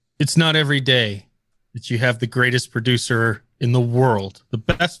It's not every day that you have the greatest producer in the world, the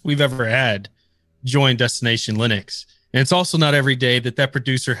best we've ever had, join Destination Linux. And it's also not every day that that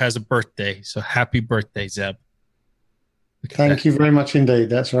producer has a birthday. So happy birthday, Zeb. Thank you very much indeed.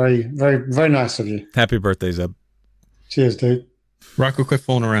 That's very, very, very nice of you. Happy birthday, Zeb. Cheers, dude. Rocco, quit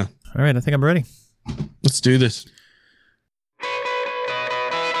fooling around. All right, I think I'm ready. Let's do this.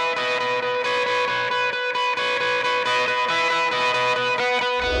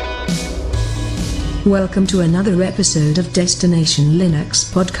 Welcome to another episode of Destination Linux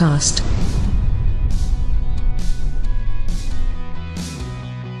podcast.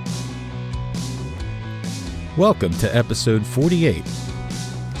 Welcome to episode 48.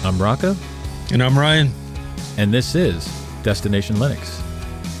 I'm Rocco. And I'm Ryan. And this is Destination Linux.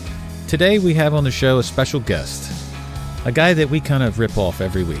 Today we have on the show a special guest, a guy that we kind of rip off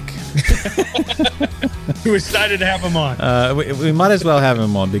every week. We're excited to have him on. We might as well have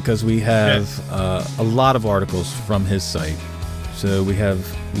him on because we have a lot of articles from his site. So we have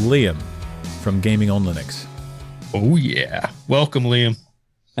Liam from Gaming on Linux. Oh, yeah. Welcome, Liam.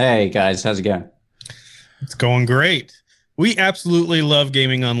 Hey, guys. How's it going? It's going great. We absolutely love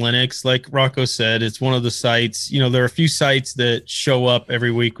Gaming on Linux. Like Rocco said, it's one of the sites. You know, there are a few sites that show up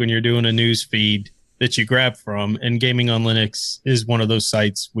every week when you're doing a news feed that you grab from, and Gaming on Linux is one of those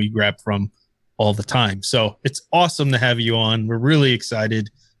sites we grab from all the time. So it's awesome to have you on. We're really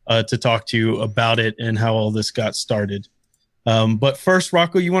excited to talk to you about it and how all this got started. But first,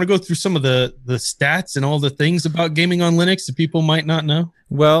 Rocco, you want to go through some of the stats and all the things about Gaming on Linux that people might not know?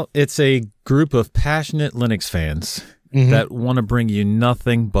 Well, it's a group of passionate Linux fans that want to bring you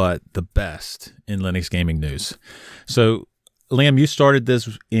nothing but the best in Linux gaming news. So, Liam, you started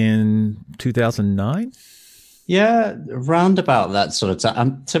this in 2009? Yeah, round about that sort of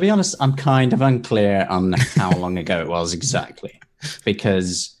time. To be honest, I'm kind of unclear on how long ago it was exactly,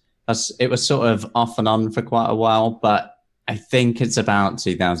 because it was sort of off and on for quite a while, but I think it's about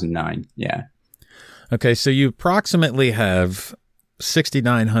 2009. Yeah. Okay, so you approximately have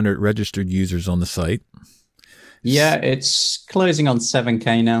 6,900 registered users on the site. Yeah, it's closing on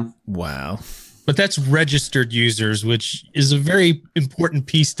 7K now. Wow. But that's registered users, which is a very important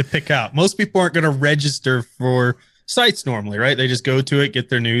piece to pick out. Most people aren't going to register for sites normally, right? They just go to it, get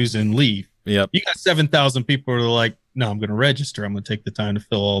their news, and leave. Yep. You got 7,000 people who are like, no, I'm going to register. I'm going to take the time to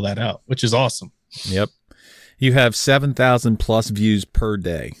fill all that out, which is awesome. Yep. You have 7,000 plus views per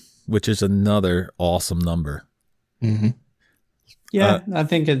day, which is another awesome number. Mm-hmm. Yeah, I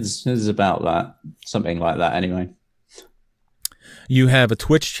think it's about that. Something like that anyway. You have a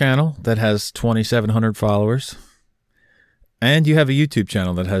Twitch channel that has 2,700 followers. And you have a YouTube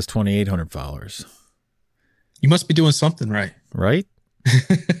channel that has 2,800 followers. You must be doing something right. Right?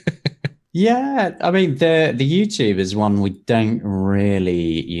 Yeah, I mean, the YouTube is one we don't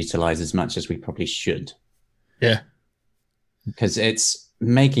really utilize as much as we probably should. Yeah. Because it's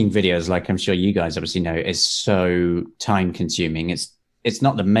making videos, like I'm sure you guys obviously know, is so time consuming. It's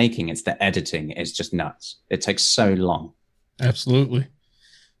not the making, it's the editing. It's just nuts. It takes so long. Absolutely.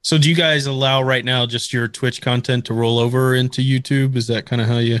 So do you guys allow right now just your Twitch content to roll over into YouTube? Is that kind of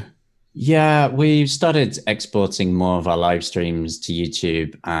how you... Yeah, we've started exporting more of our live streams to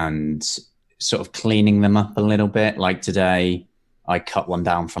YouTube and sort of cleaning them up a little bit. Like today, I cut one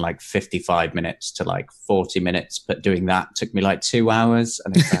down from like 55 minutes to like 40 minutes, but doing that took me like 2 hours.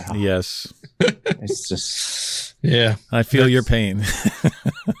 And it's like, Yes. It's just... Yeah. I feel your pain.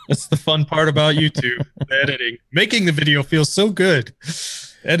 That's the fun part about YouTube, the editing. Making the video feels so good.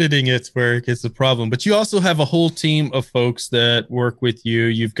 Editing it's where it gets the problem. But you also have a whole team of folks that work with you.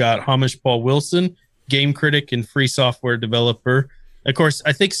 You've got Hamish Paul Wilson, game critic and free software developer. Of course,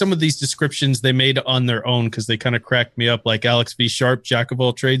 I think some of these descriptions they made on their own because they kind of cracked me up, like Alex V. Sharp, jack of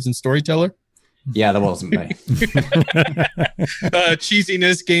all trades and storyteller. Yeah, that wasn't me.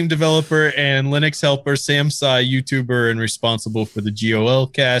 Cheesiness, game developer, and Linux helper, Sam Sai, YouTuber and responsible for the GOL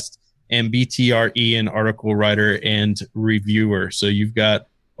cast, and BTRE, an article writer and reviewer. So you've got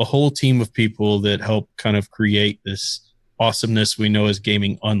a whole team of people that help kind of create this awesomeness we know as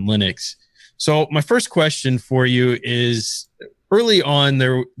Gaming on Linux. So my first question for you is, early on,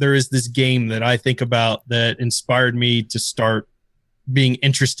 there is this game that I think about that inspired me to start being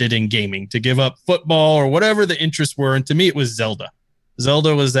interested in gaming, to give up football or whatever the interests were. And to me, it was Zelda.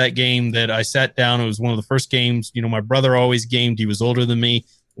 Zelda was that game that I sat down. It was one of the first games, you know, my brother always gamed. He was older than me.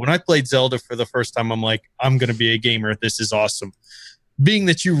 When I played Zelda for the first time, I'm like, I'm going to be a gamer. This is awesome. Being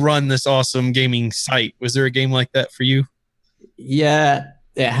that you run this awesome gaming site, was there a game like that for you? Yeah,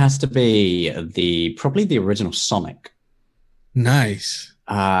 it has to be probably the original Sonic. Nice.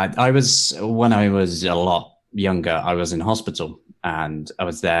 When I was a lot younger, I was in hospital and I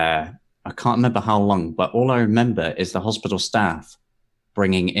was there. I can't remember how long, but all I remember is the hospital staff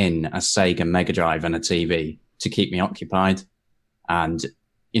bringing in a Sega Mega Drive and a TV to keep me occupied. And,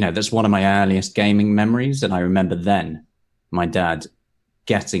 that's one of my earliest gaming memories. And I remember then my dad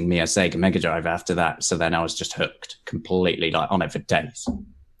getting me a Sega Mega Drive after that. So then I was just hooked completely, like on it for days.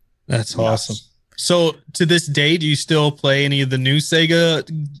 That's awesome. So to this day, do you still play any of the new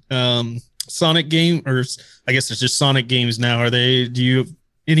Sega Sonic game? Or I guess it's just Sonic games now.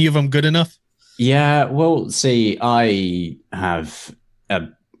 Any of them good enough? Yeah, well, see, I have a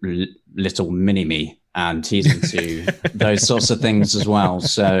little mini-me, and he's into those sorts of things as well.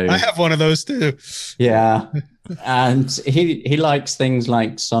 So I have one of those too. Yeah, and he likes things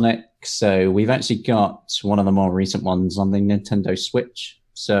like Sonic. So we've actually got one of the more recent ones on the Nintendo Switch.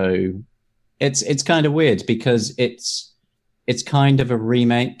 So it's kind of weird because it's kind of a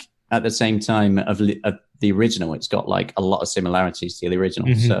remake at the same time of the original. It's got like a lot of similarities to the original.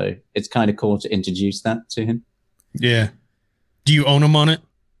 Mm-hmm. So it's kind of cool to introduce that to him. Yeah. Do you own them on it?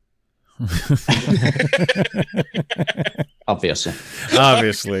 Obviously.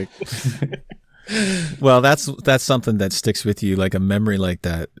 Well, that's something that sticks with you. Like a memory like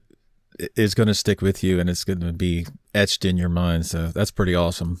that is going to stick with you, and it's going to be etched in your mind. So that's pretty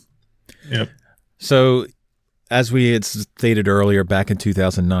awesome. Yep. So as we had stated earlier, back in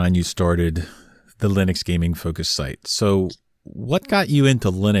 2009, you started the Linux gaming focus site. So what got you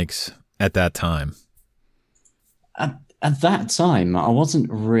into Linux at that time? At that time, I wasn't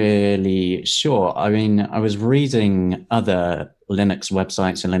really sure. I mean, I was reading other Linux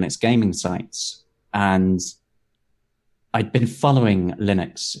websites and Linux gaming sites, and I'd been following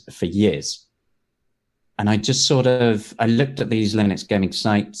Linux for years. And I just I looked at these Linux gaming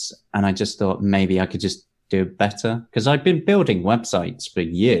sites, and I just thought maybe I could just do better, because I'd been building websites for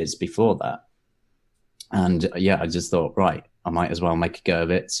years before that. And I just thought, right, I might as well make a go of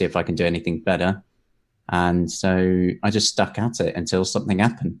it, see if I can do anything better. And so I just stuck at it until something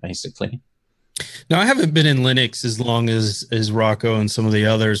happened, basically. Now, I haven't been in Linux as long as Rocco and some of the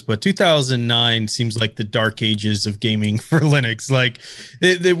others, but 2009 seems like the dark ages of gaming for Linux. Like,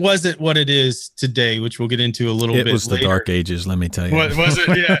 it wasn't what it is today, which we'll get into a little bit later. It was the dark ages, let me tell you. What was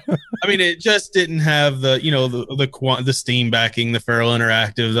it? Yeah. I mean, it just didn't have the Steam backing, the Feral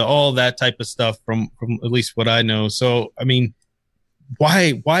Interactive, all that type of stuff from at least what I know. So, I mean,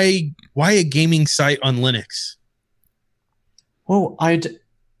 why a gaming site on Linux? Well, I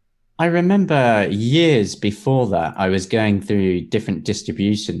remember years before that, I was going through different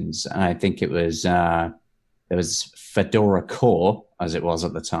distributions, and I think it was there was Fedora Core, as it was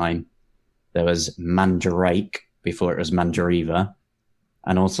at the time. There was Mandrake before it was Mandariva,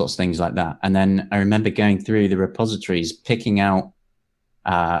 and all sorts of things like that. And then I remember going through the repositories, picking out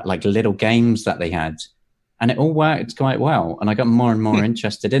like little games that they had, and it all worked quite well. And I got more and more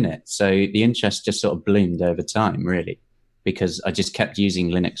interested in it. So the interest just sort of bloomed over time, really, because I just kept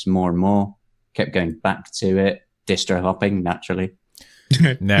using Linux more and more, kept going back to it, distro hopping, naturally.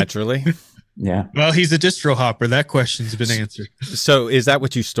 Naturally. Yeah. Well, he's a distro hopper. That question's been answered. So is that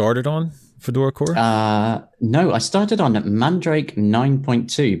what you started on, Fedora Core? No, I started on Mandrake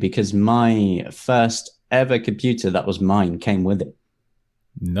 9.2 because my first ever computer that was mine came with it.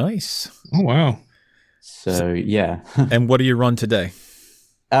 Nice. Oh, wow. So yeah. And what do you run today?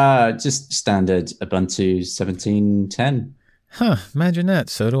 Just standard Ubuntu 17.10. Huh, imagine that.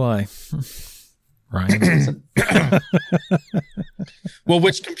 So do I. Ryan. Well,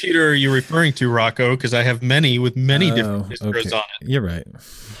 which computer are you referring to, Rocco? Because I have many with many different distros on it. You're right.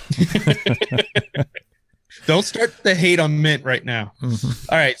 Don't start the hate on Mint right now. Mm-hmm.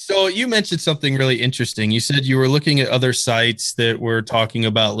 All right. So you mentioned something really interesting. You said you were looking at other sites that were talking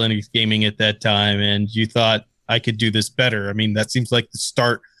about Linux gaming at that time, and you thought, I could do this better. I mean, that seems like the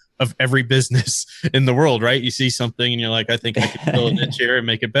start of every business in the world, right? You see something and you're like, I think I could fill a niche here and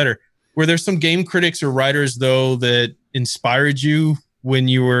make it better. Were there some game critics or writers, though, that inspired you when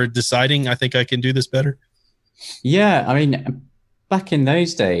you were deciding, I think I can do this better? Yeah, I mean, back in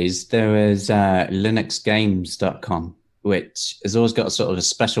those days, there was linuxgames.com, which has always got sort of a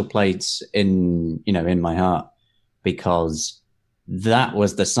special place in my heart, because that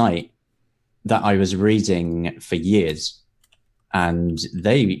was the site that I was reading for years. And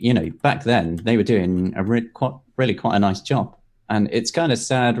they, back then they were doing a really quite a nice job. And it's kind of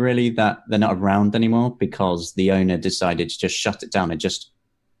sad, really, that they're not around anymore, because the owner decided to just shut it down and just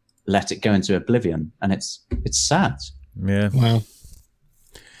let it go into oblivion. And it's sad. Yeah. Wow.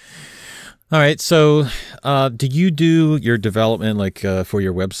 All right. So, do you do your development for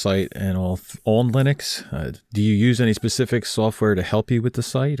your website and all on Linux? Do you use any specific software to help you with the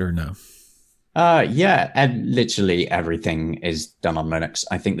site, or no? Yeah, and literally everything is done on Linux.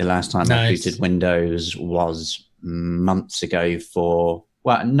 I think the last time I booted Windows was months ago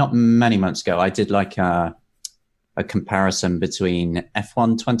not many months ago. I did like a comparison between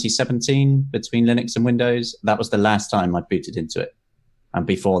F1 2017 between Linux and Windows. That was the last time I booted into it. And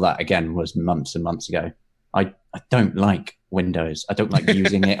before that, again, was months and months ago. I don't like Windows. I don't like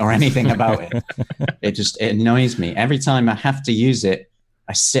using it or anything about it. It annoys me. Every time I have to use it,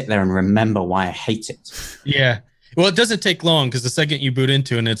 I sit there and remember why I hate it. Yeah. Well, it doesn't take long because the second you boot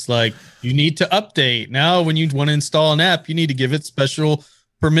into it, and it's like, you need to update. Now, when you want to install an app, you need to give it special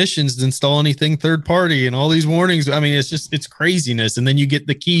permissions to install anything third party and all these warnings. I mean, it's craziness. And then you get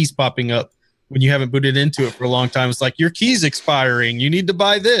the keys popping up when you haven't booted into it for a long time. It's like, your key's expiring. You need to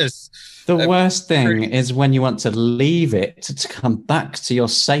buy this. The worst thing is when you want to leave it to come back to your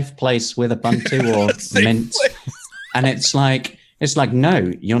safe place with Ubuntu or Mint. And it's like,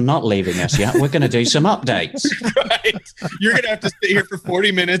 no, you're not leaving us yet. We're going to do some updates. Right. You're going to have to sit here for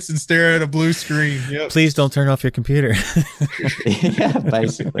 40 minutes and stare at a blue screen. Yep. Please don't turn off your computer. Yeah,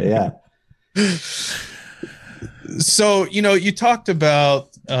 basically, yeah. So, you talked about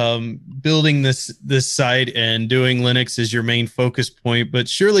building this site and doing Linux as your main focus point, but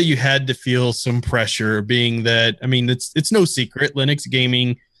surely you had to feel some pressure, being that, I mean, it's no secret, Linux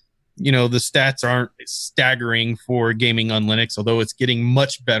gaming, the stats aren't staggering for gaming on Linux, although it's getting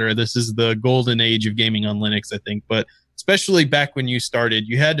much better. This is the golden age of gaming on Linux, I think. But especially back when you started,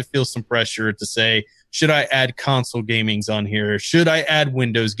 you had to feel some pressure to say, should I add console gamings on here? Should I add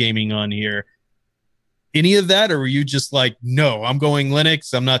Windows gaming on here? Any of that? Or were you just like, no, I'm going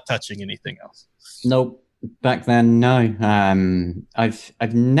Linux, I'm not touching anything else? Nope. Back then, no.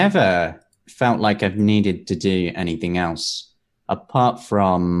 I've never felt like I've needed to do anything else. Apart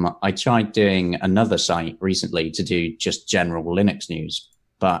from, I tried doing another site recently to do just general Linux news,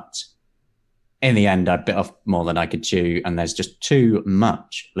 but in the end, I bit off more than I could chew, and there's just too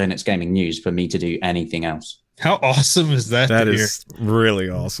much Linux gaming news for me to do anything else. How awesome is that? That is really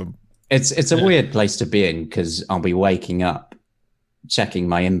awesome. It's a weird place to be in, because I'll be waking up, checking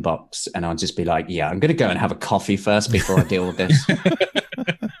my inbox, and I'll just be like, yeah, I'm going to go and have a coffee first before I deal with this.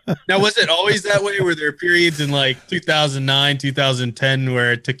 Now, was it always that way? Were there periods in like 2009, 2010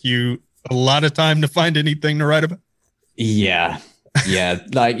 where it took you a lot of time to find anything to write about? Yeah.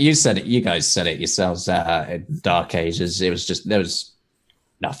 Like you said it, you guys said it yourselves, in Dark Ages. There was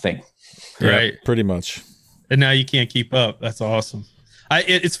nothing. Right. Yeah, pretty much. And now you can't keep up. That's awesome.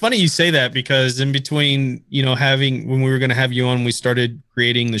 It's funny you say that, because in between, when we were going to have you on, we started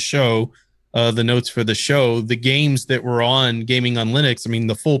creating the show, the notes for the show, the games that were on Gaming on Linux. I mean,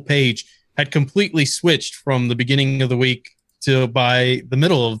 the full page had completely switched from the beginning of the week to by the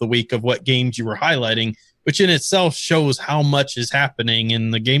middle of the week of what games you were highlighting, which in itself shows how much is happening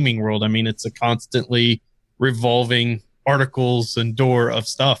in the gaming world. I mean, it's a constantly revolving articles and door of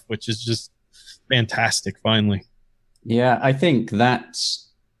stuff, which is just fantastic, finally. Yeah, I think that's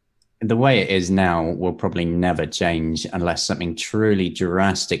the way it is now will probably never change unless something truly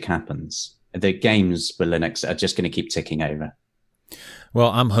drastic happens. The games for Linux are just going to keep ticking over. Well,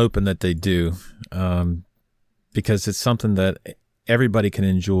 I'm hoping that they do, because it's something that everybody can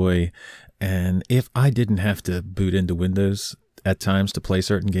enjoy. And if I didn't have to boot into Windows at times to play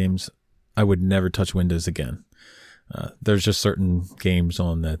certain games, I would never touch Windows again. There's just certain games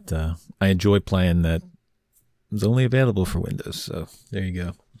on that I enjoy playing that is only available for Windows. So there you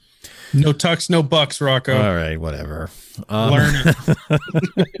go. No tucks, no bucks, Rocco. All right, whatever. Learn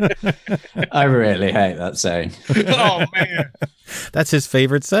it. I really hate that saying. Oh, man. That's his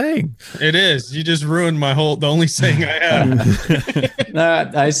favorite saying. It is. You just ruined the only saying I have.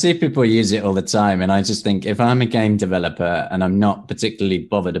 No, I see people use it all the time, and I just think, if I'm a game developer and I'm not particularly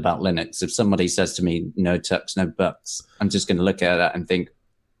bothered about Linux, if somebody says to me, no tucks, no bucks, I'm just going to look at that and think,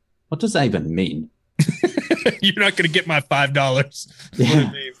 what does that even mean? You're not going to get my $5.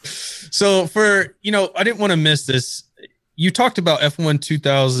 Yeah. So I didn't want to miss this. You talked about F1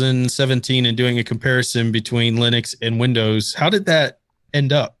 2017 and doing a comparison between Linux and Windows. How did that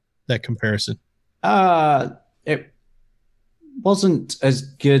end up, that comparison? It wasn't as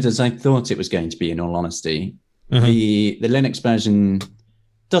good as I thought it was going to be, in all honesty. Uh-huh. The Linux version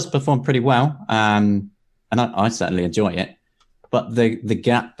does perform pretty well, and I certainly enjoy it. But the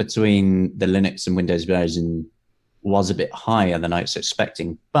gap between the Linux and Windows version was a bit higher than I was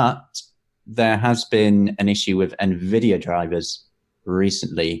expecting. But there has been an issue with NVIDIA drivers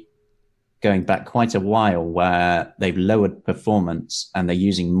recently, going back quite a while, where they've lowered performance and they're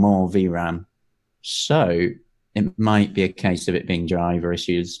using more VRAM. So it might be a case of it being driver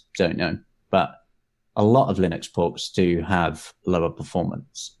issues, don't know. But a lot of Linux ports do have lower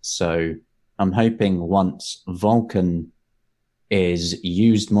performance. So I'm hoping once Vulkan is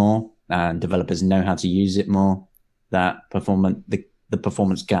used more and developers know how to use it more, that the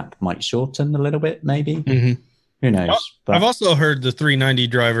performance gap might shorten a little bit, maybe. Mm-hmm. Who knows? But I've also heard the 390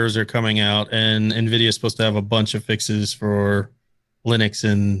 drivers are coming out, and NVIDIA is supposed to have a bunch of fixes for Linux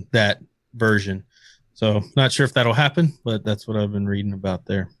in that version. So not sure if that'll happen, but that's what I've been reading about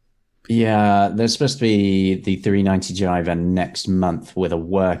there. Yeah, there's supposed to be the 390 driver next month with a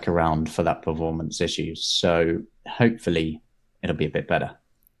workaround for that performance issue. So hopefully it'll be a bit better.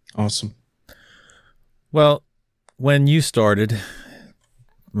 Awesome. Well, when you started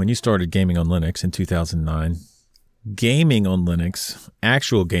gaming on Linux in 2009, gaming on Linux,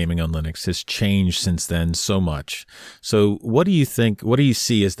 actual gaming on Linux has changed since then so much. So what do you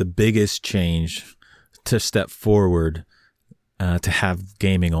see as the biggest change to step forward to have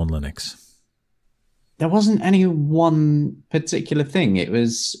gaming on Linux? There wasn't any one particular thing. It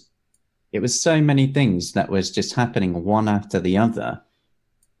was so many things that was just happening one after the other.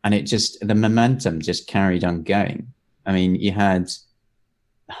 And the momentum just carried on going. I mean, you had,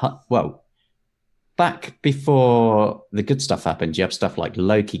 back before the good stuff happened, you have stuff like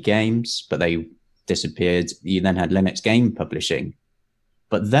Loki Games, but they disappeared. You then had Linux Game Publishing.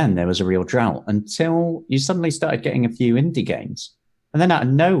 But then there was a real drought until you suddenly started getting a few indie games. And then out of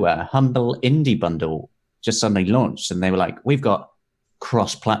nowhere, Humble Indie Bundle just suddenly launched. And they were like, we've got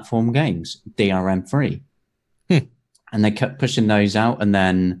cross-platform games, DRM free. And they kept pushing those out. And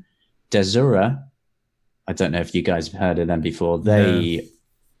then Desura, I don't know if you guys have heard of them before. They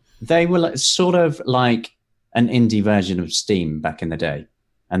were sort of like an indie version of Steam back in the day.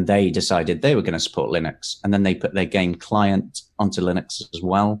 And they decided they were going to support Linux. And then they put their game client onto Linux as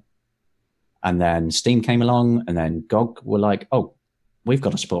well. And then Steam came along, and then GOG were like, oh, we've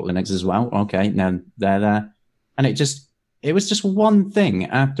got to support Linux as well. Okay, now they're there. And it was just one thing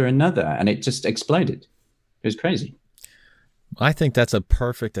after another, and it just exploded. It was crazy. I think that's a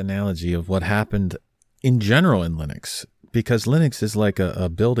perfect analogy of what happened in general in Linux, because Linux is like a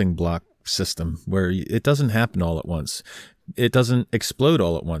building block system where it doesn't happen all at once. It doesn't explode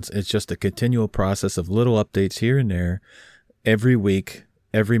all at once. It's just a continual process of little updates here and there every week,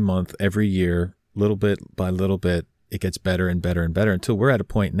 every month, every year, little bit by little bit. It gets better and better and better until we're at a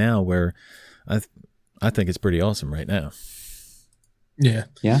point now where I think it's pretty awesome right now. Yeah.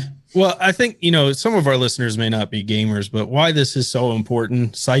 Yeah. Well, I think, some of our listeners may not be gamers, but why this is so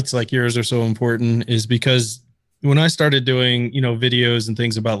important, sites like yours are so important, is because when I started doing, videos and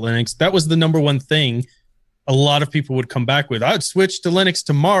things about Linux, that was the number one thing a lot of people would come back with. I would switch to Linux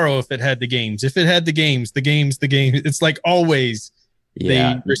tomorrow if it had the games. If it had the games. It's like always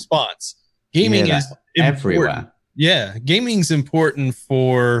the response. Gaming is everywhere. Yeah. Gaming's important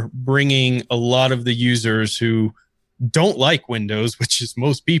for bringing a lot of the users who don't like Windows, which is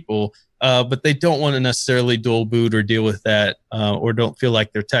most people, but they don't want to necessarily dual boot or deal with that, or don't feel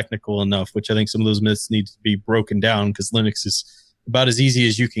like they're technical enough, which I think some of those myths need to be broken down, because Linux is about as easy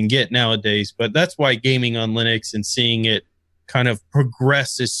as you can get nowadays. But that's why gaming on Linux and seeing it kind of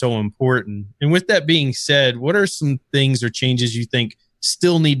progress is so important. And with that being said, what are some things or changes you think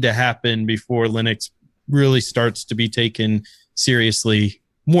still need to happen before Linux really starts to be taken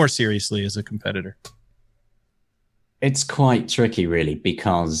more seriously as a competitor? It's quite tricky, really,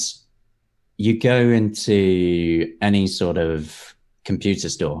 because you go into any sort of computer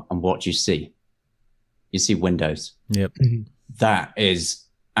store and what you see Windows. Yep. That is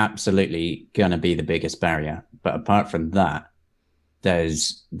absolutely going to be the biggest barrier. But apart from that,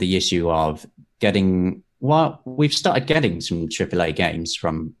 there's the issue of we've started getting some AAA games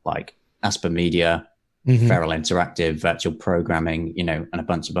from like Asper Media, Feral Interactive, Virtual Programming, and a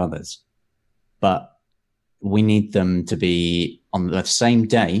bunch of others. But we need them to be on the same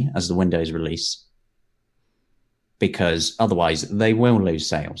day as the Windows release, because otherwise they will lose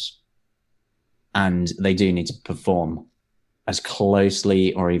sales. And they do need to perform as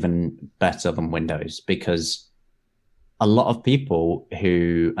closely or even better than Windows, because a lot of people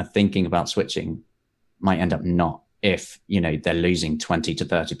who are thinking about switching might end up not, if, they're losing 20 to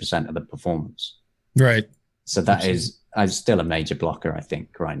 30% of the performance. Right. So that is still a major blocker, I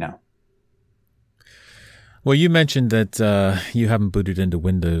think, right now. Well, you mentioned that you haven't booted into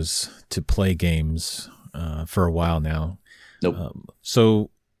Windows to play games for a while now. Nope. So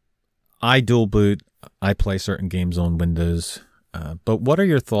I dual boot. I play certain games on Windows. But what are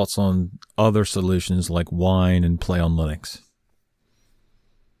your thoughts on other solutions like Wine and Play on Linux?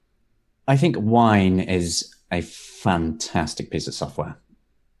 I think Wine is a fantastic piece of software.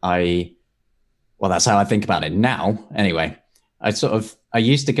 That's how I think about it now. Anyway, I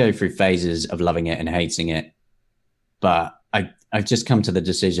used to go through phases of loving it and hating it, but I've just come to the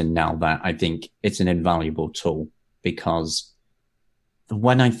decision now that I think it's an invaluable tool, because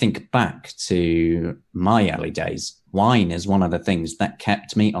when I think back to my early days, Wine is one of the things that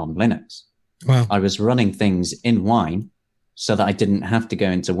kept me on Linux. Wow. I was running things in Wine so that I didn't have to go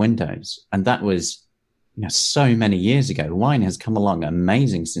into Windows. And that was, so many years ago. Wine has come along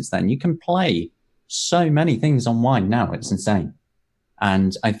amazing since then. You can play so many things on Wine now. It's insane.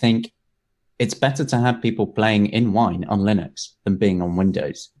 And I think it's better to have people playing in Wine on Linux than being on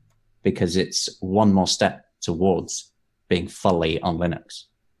Windows, because it's one more step towards being fully on Linux.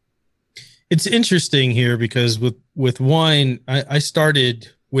 It's interesting here because with Wine, I started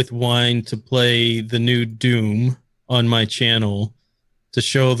with Wine to play the new Doom on my channel, to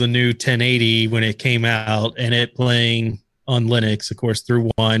show the new 1080 when it came out, and it playing on Linux, of course, through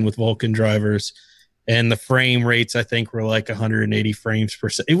Wine with Vulkan drivers. And the frame rates, I think, were like 180 frames per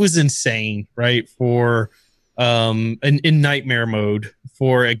second. It was insane, right? For in nightmare mode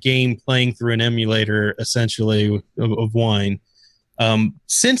for a game playing through an emulator, essentially, of Wine.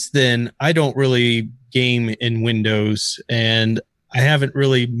 Since then, I don't really game in Windows, and I haven't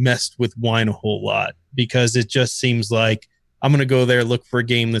really messed with Wine a whole lot, because it just seems like I'm going to go there, look for a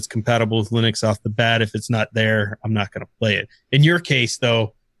game that's compatible with Linux off the bat. If it's not there, I'm not going to play it. In your case,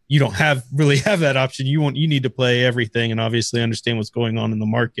 though, you don't really have that option. You need to play everything and obviously understand what's going on in the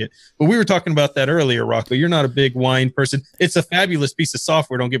market. But we were talking about that earlier, Rocco. You're not a big Wine person. It's a fabulous piece of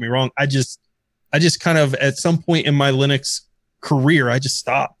software. Don't get me wrong. I just kind of, at some point in my Linux career, I just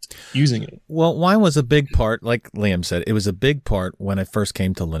stopped using it. Well, Wine was a big part, like Liam said, it was a big part when I first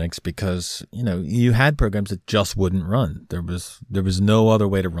came to Linux, because, you had programs that just wouldn't run. There was no other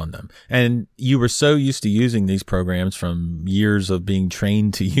way to run them. And you were so used to using these programs from years of being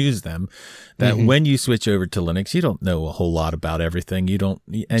trained to use them that when you switch over to Linux, you don't know a whole lot about everything.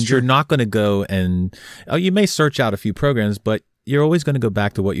 You're not going to go and, you may search out a few programs, but you're always going to go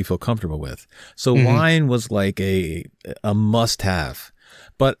back to what you feel comfortable with. So Wine was like a must-have.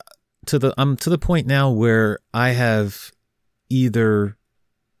 But I'm to the point now where I have either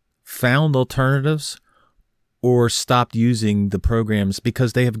found alternatives or stopped using the programs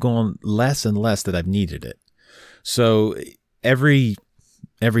because they have gone less and less that I've needed it. So every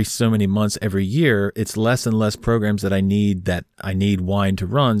so many months, every year, it's less and less programs that I need Wine to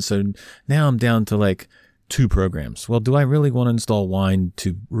run. So now I'm down to like 2 programs. Well, do I really want to install Wine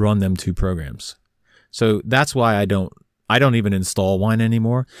to run them 2 programs? So that's why I don't even install Wine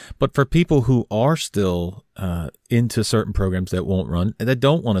anymore. But for people who are still into certain programs that won't run and that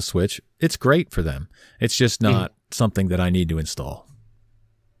don't want to switch, it's great for them. It's just not something that I need to install.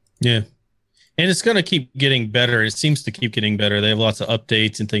 Yeah. And it's going to keep getting better. It seems to keep getting better. They have lots of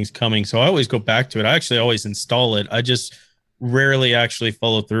updates and things coming. So I always go back to it. I actually always install it. I just rarely actually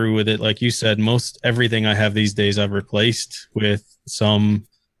follow through with it. Like you said, most everything I have these days I've replaced with some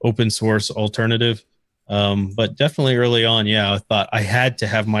open source alternative. But definitely early on, I thought I had to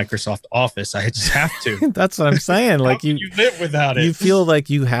have Microsoft Office. I just have to. That's what I'm saying. Like you live without it. You feel like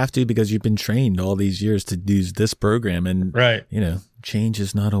you have to because you've been trained all these years to use this program, and right. Change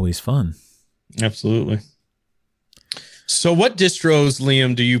is not always fun. Absolutely. So what distros,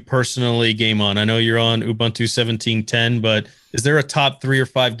 Liam, do you personally game on? I know you're on Ubuntu 17.10, but is there a top 3 or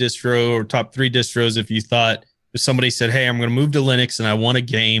 5 distro or top 3 distros if somebody said, hey, I'm going to move to Linux and I want a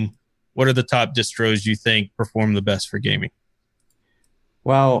game, what are the top distros you think perform the best for gaming?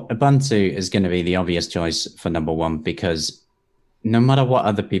 Well, Ubuntu is going to be the obvious choice for number 1, because no matter what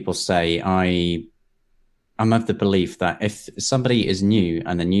other people say, I'm of the belief that if somebody is new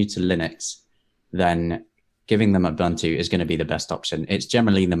and they're new to Linux, then giving them Ubuntu is going to be the best option. It's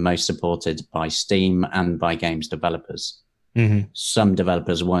generally the most supported by Steam and by games developers. Some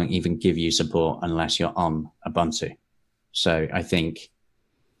developers won't even give you support unless you're on Ubuntu. So I think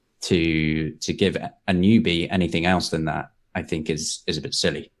to give a newbie anything else than that, I think is a bit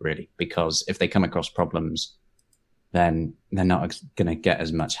silly, really, because if they come across problems, then they're not going to get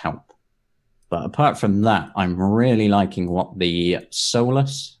as much help. But apart from that, I'm really liking what the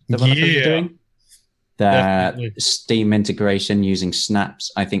Solus developers are doing. Their Steam integration using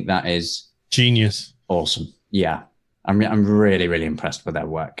snaps, I think that is genius. Awesome. Yeah. I'm really, really impressed with their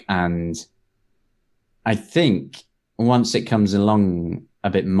work. And I think once it comes along a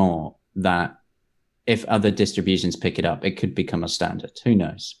bit more, that if other distributions pick it up, it could become a standard. Who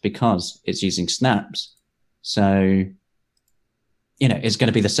knows? Because it's using snaps. So, it's going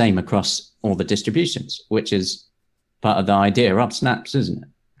to be the same across all the distributions, which is part of the idea of snaps, isn't it?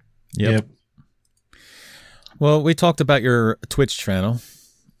 Yep. Well, we talked about your Twitch channel,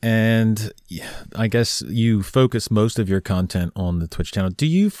 and I guess you focus most of your content on the Twitch channel. Do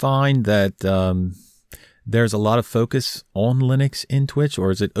you find that there's a lot of focus on Linux in Twitch,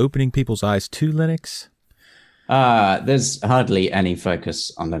 or is it opening people's eyes to Linux? There's hardly any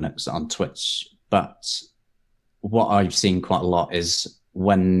focus on Linux on Twitch, but what I've seen quite a lot is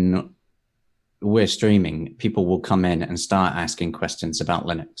when we're streaming, people will come in and start asking questions about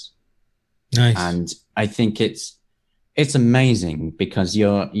Linux. Nice. And I think it's amazing because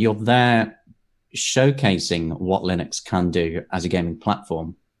you're there showcasing what Linux can do as a gaming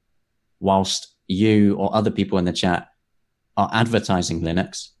platform, whilst you or other people in the chat are advertising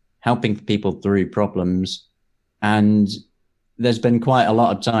Linux, helping people through problems. And there's been quite a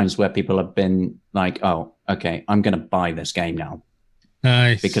lot of times where people have been like, oh, okay, I'm going to buy this game now.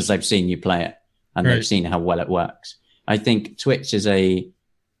 Nice. Because they've seen you play it and they've seen how well it works. I think Twitch is a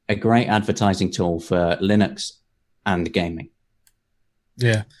great advertising tool for Linux and gaming.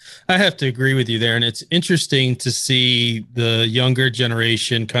 Yeah, I have to agree with you there. And it's interesting to see the younger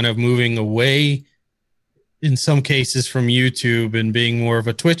generation kind of moving away in some cases from YouTube and being more of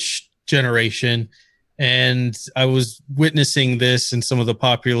a Twitch generation. And I was witnessing this in some of the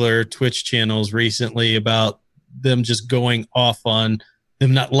popular Twitch channels recently about them just going off on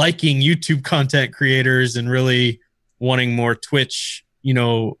them not liking YouTube content creators and really wanting more Twitch,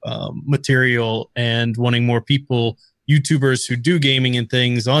 material, and wanting more people, YouTubers who do gaming and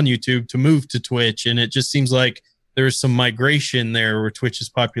things on YouTube, to move to Twitch. And it just seems like there's some migration there where Twitch's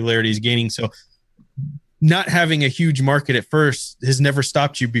popularity is gaining. So not having a huge market at first has never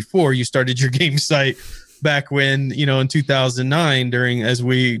stopped you before you started your game site back when, in 2009, during, as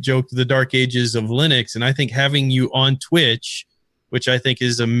we joked, the dark ages of Linux. And I think having you on Twitch, which I think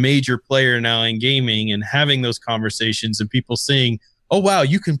is a major player now in gaming, and having those conversations and people seeing, oh, wow,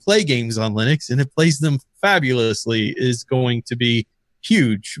 you can play games on Linux and it plays them fabulously, is going to be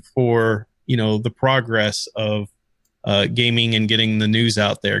huge for, the progress of gaming and getting the news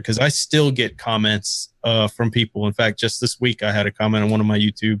out there. Because I still get comments from people. In fact, just this week, I had a comment on one of my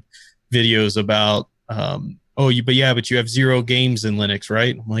YouTube videos about, but you have 0 games in Linux,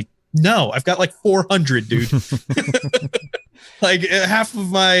 right? I'm like, no, I've got like 400, dude. Like half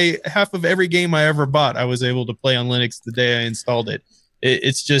of every game I ever bought, I was able to play on Linux the day I installed it.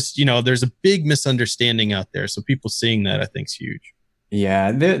 It's just, there's a big misunderstanding out there. So people seeing that, I think, is huge.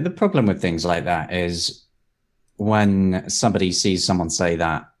 Yeah. The problem with things like that is when somebody sees someone say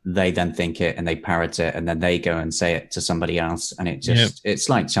that, they then think it and they parrot it, and then they go and say it to somebody else. And it just, it's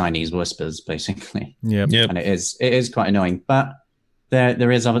like Chinese whispers, basically. Yeah. And it is quite annoying, but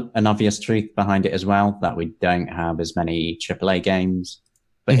there is an obvious truth behind it as well, that we don't have as many AAA games.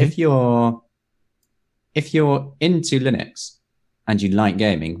 But if you're into Linux and you like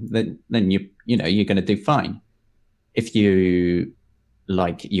gaming, then you're going to do fine. If you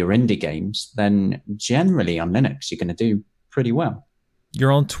like your indie games, then generally on Linux you're going to do pretty well.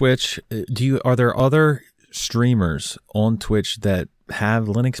 You're on Twitch. Are there other streamers on Twitch that have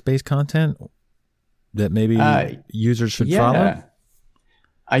Linux-based content that maybe users should follow?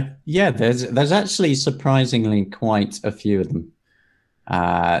 There's actually surprisingly quite a few of them.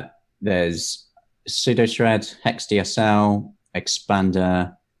 There's PseudoShred, HexDSL,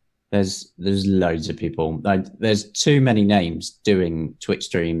 Expander. There's loads of people. There's too many names doing Twitch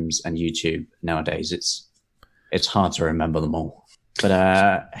streams and YouTube nowadays. It's hard to remember them all.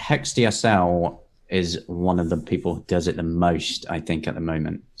 But HexDSL is one of the people who does it the most, I think, at the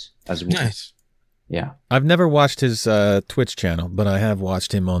moment as well. Nice. Yeah. I've never watched his Twitch channel, but I have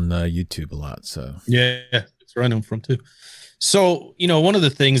watched him on YouTube a lot. So yeah, that's where I know him from too. So, one of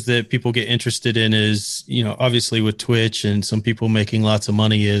the things that people get interested in is, obviously with Twitch and some people making lots of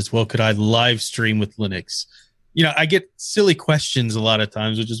money is, well, could I live stream with Linux? I get silly questions a lot of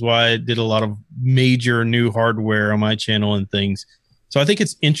times, which is why I did a lot of major new hardware on my channel and things. So I think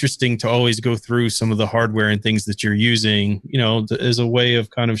it's interesting to always go through some of the hardware and things that you're using, as a way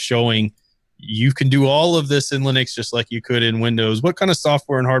of kind of showing you can do all of this in Linux just like you could in Windows. What kind of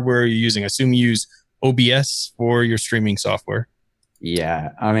software and hardware are you using? I assume you use OBS for your streaming software.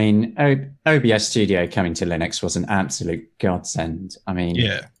 Yeah, I mean, OBS Studio coming to Linux was an absolute godsend. I mean,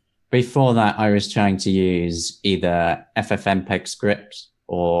 before that, I was trying to use either FFmpeg script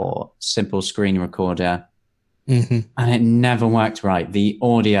or Simple Screen Recorder, and it never worked right. The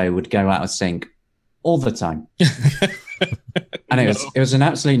audio would go out of sync all the time. And it was an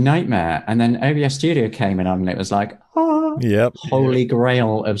absolute nightmare. And then OBS Studio came in and it was like, holy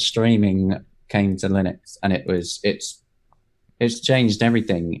grail of streaming came to Linux, and it's changed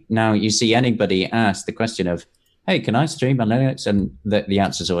everything. Now you see anybody ask the question of, hey, can I stream on Linux? And the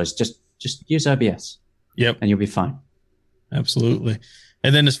answer is always just use OBS. Yep. And you'll be fine. Absolutely.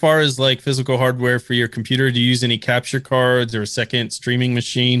 And then as far as like physical hardware for your computer, do you use any capture cards or a second streaming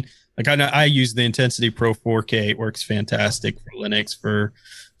machine Like I use the Intensity Pro 4K. It works fantastic for Linux for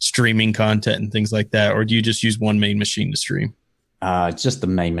streaming content and things like that. Or do you just use one main machine to stream? Just the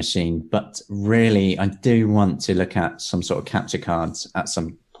main machine. But really, I do want to look at some sort of capture cards at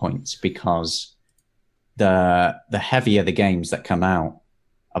some point, because the heavier the games that come out,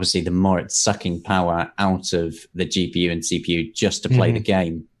 obviously, the more it's sucking power out of the GPU and CPU just to play the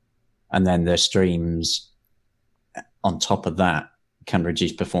game. And then the streams on top of that can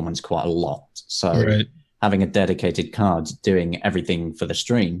reduce performance quite a lot. So having a dedicated card doing everything for the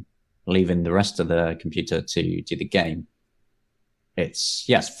stream, leaving the rest of the computer to do the game, it's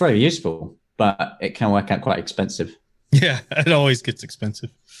very useful, but it can work out quite expensive. Yeah, it always gets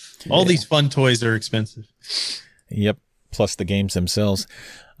expensive. All these fun toys are expensive. Yep. Plus the games themselves.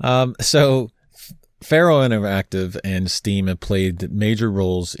 So Faro Interactive and Steam have played major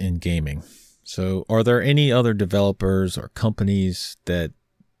roles in gaming. So are there any other developers or companies that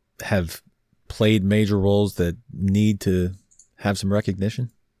have played major roles that need to have some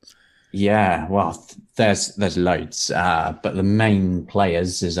recognition? Yeah, well, there's loads, but the main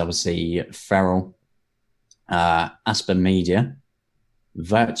players is obviously Feral, Asper Media,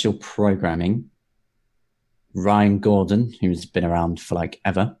 Virtual Programming, Ryan Gordon, who's been around for like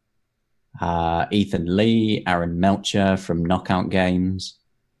ever, Ethan Lee, Aaron Melcher from Knockout Games,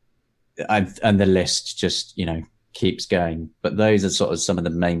 and the list just, keeps going. But those are sort of some of the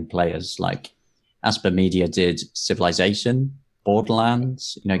main players. Like Asper Media did Civilization,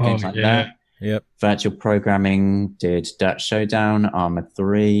 Borderlands, games like that. Yep. Virtual Programming did Dirt Showdown, Armored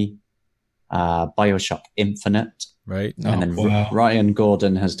 3, BioShock Infinite. Right. And then Ryan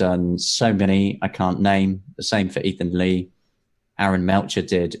Gordon has done so many I can't name. The same for Ethan Lee. Aaron Melcher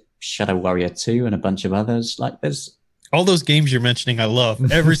did Shadow Warrior 2 and a bunch of others. Like there's all those games you're mentioning. I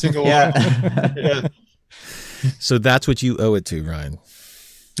love every single one. Yeah. So that's what you owe it to, Ryan.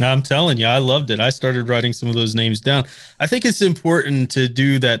 I'm telling you, I loved it. I started writing some of those names down. I think it's important to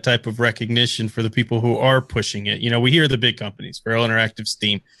do that type of recognition for the people who are pushing it. We hear the big companies, Feral Interactive,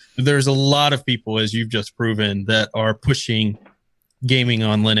 Steam. There's a lot of people, as you've just proven, that are pushing gaming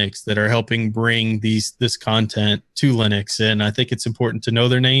on Linux, that are helping bring this content to Linux. And I think it's important to know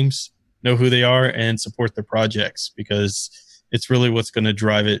their names, know who they are, and support their projects, because it's really what's going to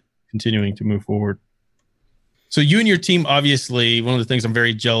drive it continuing to move forward. So you and your team, obviously, one of the things I'm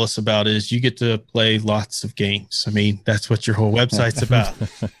very jealous about is you get to play lots of games. I mean, that's what your whole website's about.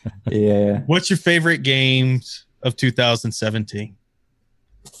 Yeah. What's your favorite games of 2017?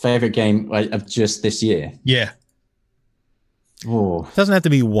 Favorite game of just this year? Yeah. Oh, It doesn't have to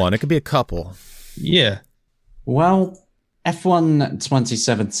be one. It could be a couple. Yeah. Well, F1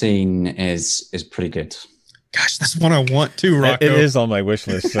 2017 is pretty good. Gosh, that's one I want too, Rocco. It is on my wish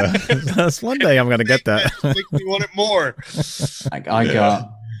list. So that's one day I'm going to get that. Makes me want it more. Like I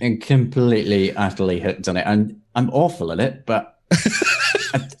got completely, utterly hooked on it. And I'm awful at it, but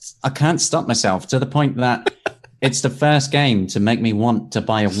I can't stop myself, to the point that it's the first game to make me want to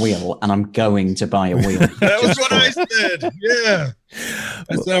buy a wheel, and I'm going to buy a wheel. That was what I said. Yeah.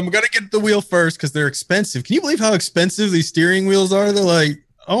 I said, I'm going to get the wheel first because they're expensive. Can you believe how expensive these steering wheels are? They're like,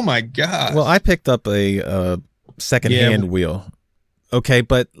 oh my God. Well, I picked up a secondhand wheel. Okay,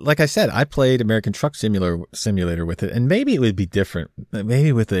 but like I said, I played American Truck Simulator with it, and maybe it would be different.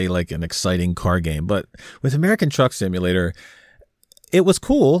 Maybe with an exciting car game, but with American Truck Simulator, it was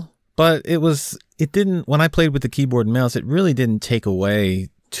cool, but it didn't. When I played with the keyboard and mouse, it really didn't take away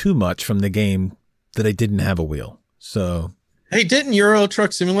too much from the game that I didn't have a wheel. So, hey, didn't Euro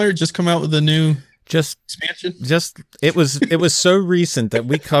Truck Simulator just come out with a new expansion? It was so recent that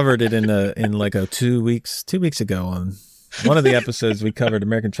we covered it in like 2 weeks ago on one of the episodes. We covered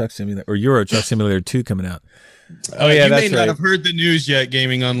American Truck Simulator or Euro Truck Simulator 2 coming out. Oh yeah, you may not have heard the news yet.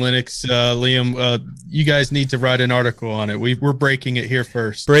 Gaming on Linux, Liam. You guys need to write an article on it. We're breaking it here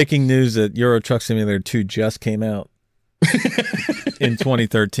first. Breaking news that Euro Truck Simulator 2 just came out in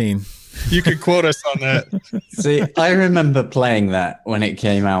 2013. You could quote us on that. See, I remember playing that when it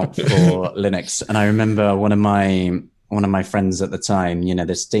came out for Linux, and I remember one of my friends at the time,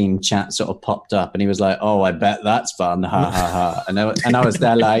 the Steam chat sort of popped up, and he was like, "Oh, I bet that's fun, ha ha ha!" And I was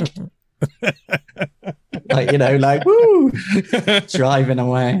there like woo, driving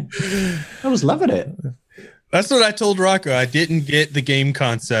away. I was loving it. That's what I told Rocco. I didn't get the game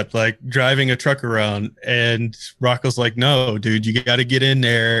concept, like driving a truck around. And Rocco's like, "No, dude, you got to get in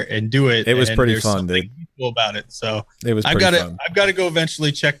there and do it." It was pretty fun, dude. Cool about it. So it was. I've got to go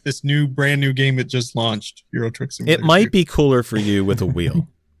eventually check this brand new game that just launched, Euro Truck Simulator. It might be cooler for you with a wheel.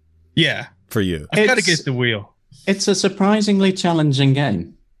 Yeah, for you. I've got to get the wheel. It's a surprisingly challenging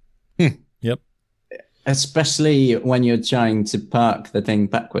game. Yep. especially when you're trying to park the thing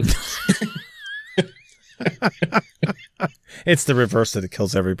backwards. It's the reverse that it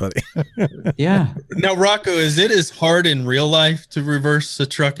kills everybody. Yeah. Now, Rocco, is it as hard in real life to reverse a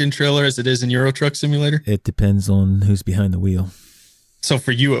truck and trailer as it is in Euro Truck Simulator? It depends on who's behind the wheel. So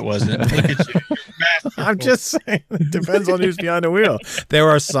for you, it wasn't. Look at you. You're masterful. I'm just saying, it depends on who's behind the wheel. There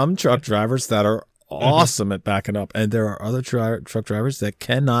are some truck drivers that are awesome at backing up, and there are other truck drivers that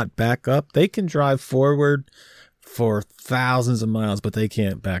cannot back up. They can drive forward for thousands of miles, but they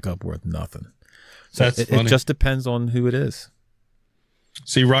can't back up worth nothing. So That's it funny. just depends on who it is.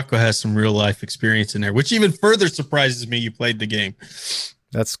 See, Rocco has some real life experience in there, which even further surprises me. You played the game.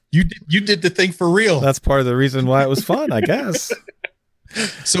 That's You did the thing for real. that's part of the reason why it was fun, I guess.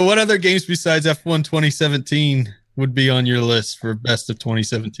 So what other games besides F1 2017 would be on your list for best of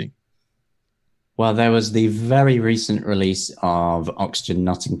 2017? Well, there was the very recent release of Oxygen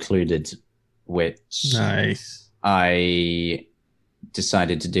Not Included, which Nice. I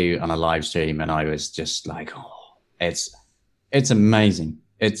decided to do on a live stream, and I was just like, oh, it's amazing.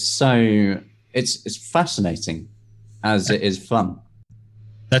 It's fascinating as it is fun.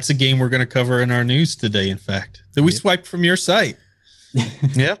 That's a game we're going to cover in our news today, in fact, that we swiped from your site.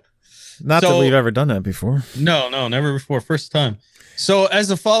 Yep. Not So- that we've ever done that before. No, never before. First time. So as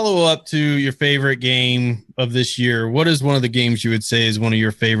a follow-up to your favorite game of this year, what is one of the games you would say is one of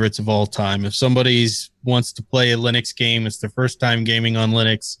your favorites of all time? If somebody wants to play a Linux game, it's their first time gaming on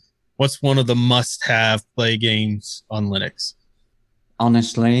Linux, what's one of the must-have play games on Linux?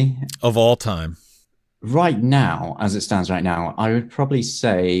 Honestly, Of all time. right now, as it stands right now, I would probably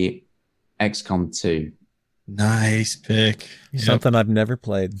say XCOM 2. Nice pick. Yep. Something I've never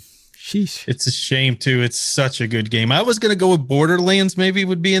played. Sheesh. It's a shame, too. It's such a good game. I was going to go with Borderlands maybe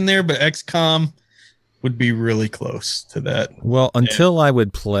would be in there, but XCOM would be really close to that. Well, until I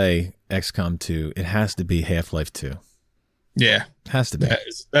would play XCOM 2, it has to be Half-Life 2. Yeah, Has to be.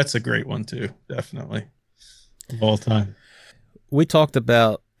 that's a great one, too. Definitely. Of all time. We talked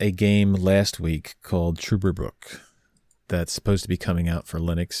about a game last week called Trooperbrook that's supposed to be coming out for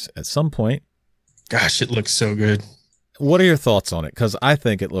Linux at some point. Gosh, it looks so good. What are your thoughts on it? Because I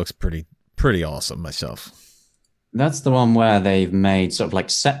think it looks pretty awesome myself. That's the one where they've made sort of like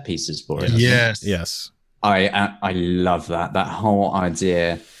set pieces for it. Yes. Yes. I love that whole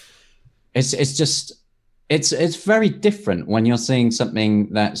idea. It's very different when you're seeing something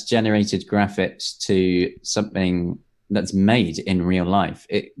that's generated graphics to something that's made in real life.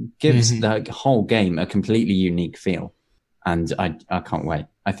 It gives the whole game a completely unique feel, and I can't wait.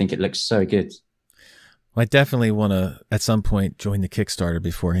 I think it looks so good. Well, I definitely want to, at some point, join the Kickstarter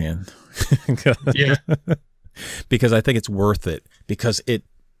beforehand. Yeah. Because I think it's worth it. Because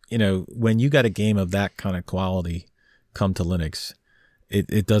when you got a game of that kind of quality come to Linux,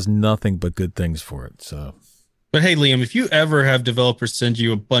 it does nothing but good things for it. So, But hey, Liam, if you ever have developers send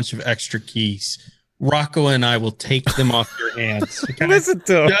you a bunch of extra keys, Rocco and I will take them off your hands. listen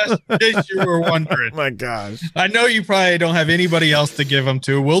to Just in case you were wondering. my gosh. I know you probably don't have anybody else to give them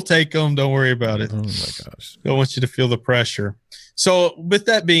to. We'll take them. Don't worry about it. Oh my gosh. Don't want you to feel the pressure. So with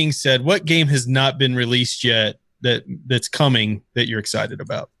that being said, what game has not been released yet that's coming that you're excited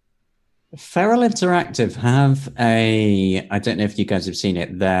about? Feral Interactive have I don't know if you guys have seen it.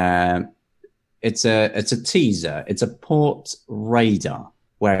 It's a teaser. It's a port radar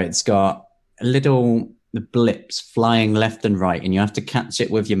where it's got little blips flying left and right, and you have to catch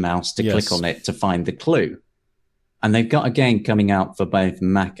it with your mouse to click on it to find the clue. And they've got a game coming out for both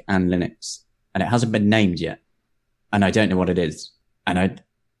Mac and Linux, and it hasn't been named yet. And I don't know what it is. And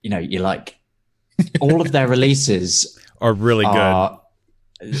you're like, all of their releases Are really good. well,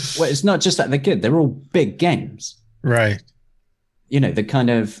 it's not just that they're good. They're all big games. Right. The kind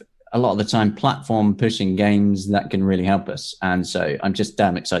of, a lot of the time, platform pushing games that can really help us. And so I'm just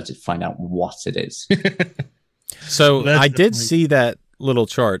damn excited to find out what it is. So That's I did definitely- see that little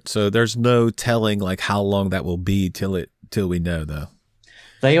chart. So there's no telling like how long that will be till we know though.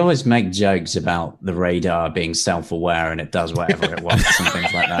 They always make jokes about the radar being self-aware and it does whatever it wants and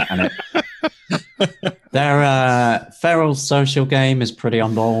things like that. And their Feral social game is pretty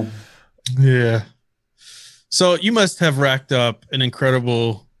on ball. Yeah. So you must have racked up an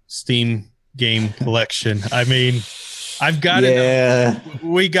incredible Steam game collection. I mean, I've got to know.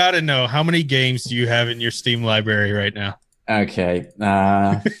 We got to know, how many games do you have in your Steam library right now? Okay.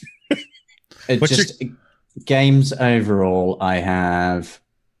 Games overall, I have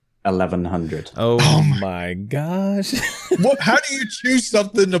 1,100. Oh, Oh my gosh. How do you choose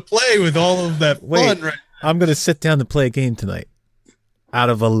something to play with all of that Wait. fun? Right? I'm going to sit down to play a game tonight. Out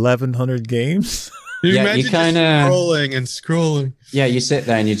of 1,100 games? You Yeah, imagine you just kinda- scrolling and scrolling. Yeah, you sit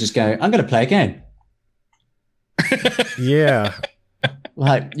there and you just go, I'm going to play a game. Yeah.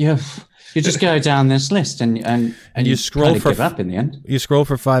 Like you just go down this list and you scroll for give up in the end. You scroll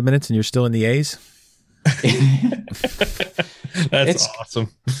for 5 minutes and you're still in the A's. That's awesome.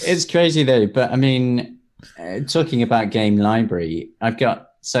 It's crazy though, but I mean, talking about game library, I've got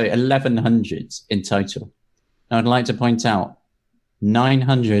 1,100 in total. Now, I'd like to point out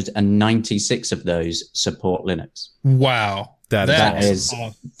 996 of those support Linux. Wow,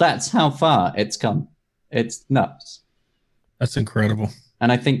 that's how far it's come. It's nuts. That's incredible.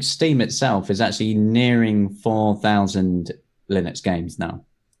 And I think Steam itself is actually nearing 4,000 Linux games now,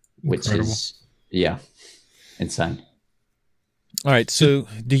 which is insane. All right. So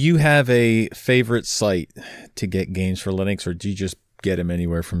do you have a favorite site to get games for Linux, or do you just get them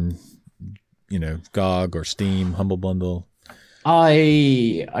anywhere from, GOG or Steam, Humble Bundle?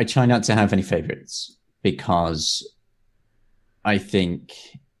 I try not to have any favorites because I think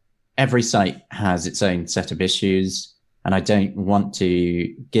every site has its own set of issues, and I don't want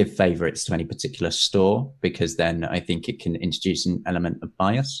to give favorites to any particular store because then I think it can introduce an element of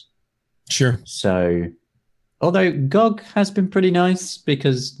bias. Sure. So, although GOG has been pretty nice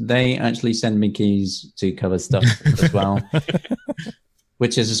because they actually send me keys to cover stuff as well,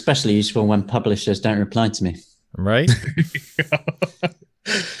 which is especially useful when publishers don't reply to me. Right.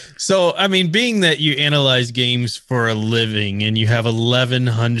 So, I mean, being that you analyze games for a living and you have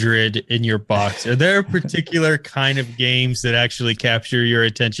 1,100 in your box, are there particular kind of games that actually capture your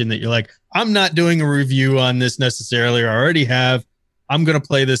attention that you're like, I'm not doing a review on this necessarily, or I already have, I'm going to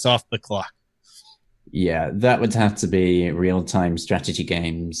play this off the clock? Yeah, that would have to be real-time strategy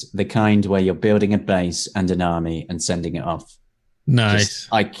games, the kind where you're building a base and an army and sending it off. Nice.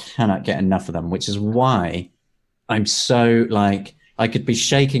 I cannot get enough of them, which is why I'm so I could be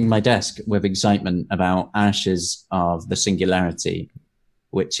shaking my desk with excitement about Ashes of the Singularity,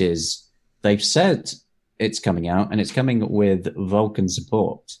 which is, they've said it's coming out and it's coming with Vulkan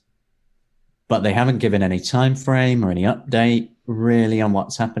support, but they haven't given any time frame or any update really on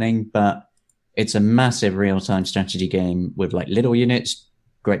what's happening. But it's a massive real-time strategy game with little units,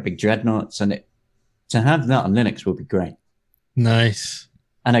 great big dreadnoughts, and to have that on Linux would be great. Nice.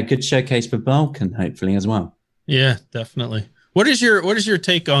 And a good showcase for Vulkan, hopefully, as well. Yeah, definitely. What is your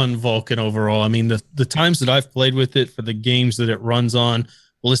take on Vulkan overall? I mean, the times that I've played with it for the games that it runs on,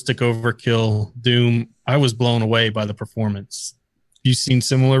 Ballistic Overkill, Doom, I was blown away by the performance. You seen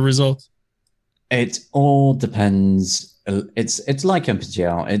similar results? It all depends. It's like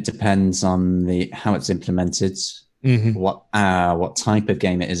MPGL. It depends on how it's implemented, what type of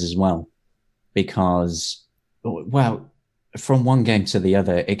game it is as well. Because, from one game to the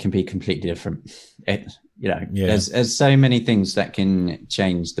other, it can be completely different. There's so many things that can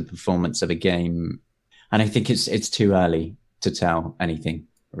change the performance of a game, and I think it's too early to tell anything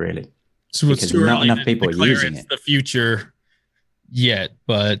really. So it's too not early enough to people are using it's it. The future yet,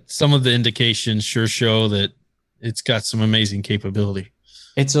 but some of the indications sure show that it's got some amazing capability.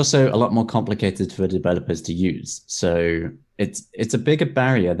 It's also a lot more complicated for developers to use, so it's a bigger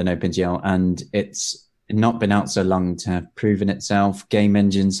barrier than OpenGL, and it's not been out so long to have proven itself. Game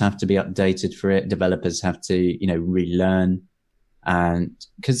engines have to be updated for it. Developers have to, relearn. And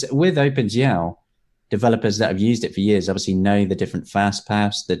because with OpenGL, developers that have used it for years obviously know the different fast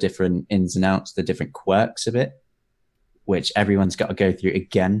paths, the different ins and outs, the different quirks of it, which everyone's got to go through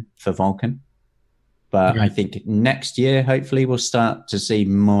again for Vulkan. But I think next year, hopefully, we'll start to see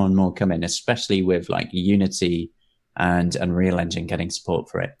more and more come in, especially with Unity and Unreal Engine getting support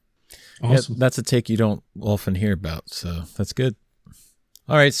for it. Awesome. Yeah, that's a take you don't often hear about, so that's good.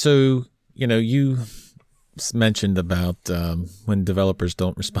 All right, so you mentioned about when developers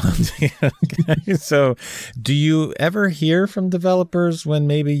don't respond. Okay. So do you ever hear from developers when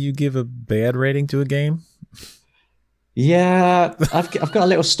maybe you give a bad rating to a game? Yeah, I've got a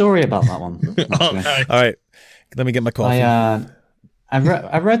little story about that one. Oh, nice. All right, let me get my coffee.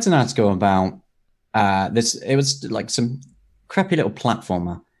 I read an article about this. It was some crappy little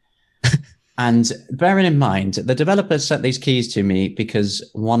platformer. And bearing in mind, the developers sent these keys to me because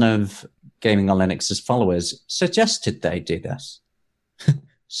one of Gaming on Linux's followers suggested they do this.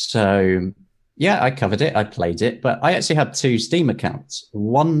 So, yeah, I covered it. I played it. But I actually have 2 Steam accounts.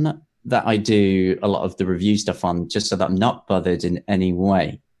 One that I do a lot of the review stuff on just so that I'm not bothered in any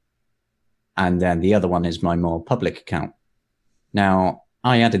way. And then the other one is my more public account. Now,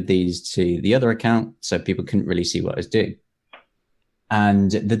 I added these to the other account so people couldn't really see what I was doing.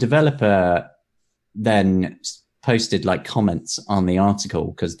 And the developer then posted comments on the article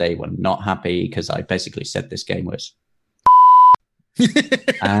because they were not happy because I basically said this game was.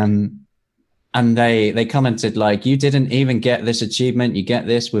 And they commented you didn't even get this achievement. You get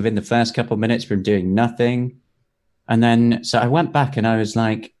this within the first couple of minutes from doing nothing. And then, so I went back and I was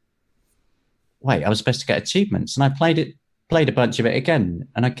like, wait, I was supposed to get achievements. And I played a bunch of it again.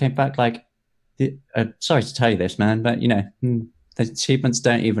 And I came back like, sorry to tell you this, man, but the achievements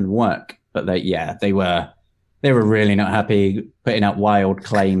don't even work. But they were really not happy, putting out wild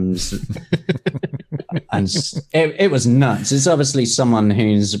claims. And it was nuts. It's obviously someone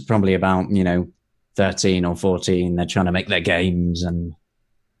who's probably about, 13 or 14. They're trying to make their games, and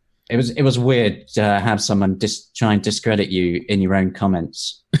it was weird to have someone try and discredit you in your own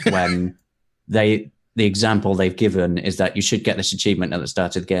comments when the example they've given is that you should get this achievement at the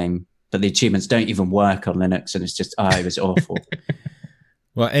start of the game, but the achievements don't even work on Linux, and it's just it was awful.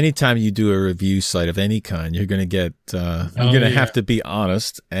 Well, anytime you do a review site of any kind, you're going to get, have to be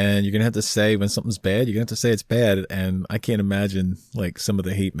honest, and you're going to have to say when something's bad, you're going to have to say it's bad. And I can't imagine like some of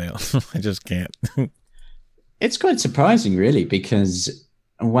the hate mail. I just can't. It's quite surprising, really, because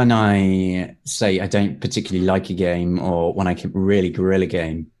when I say I don't particularly like a game, or when I can really guerrilla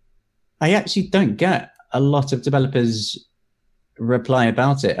game, I actually don't get a lot of developers reply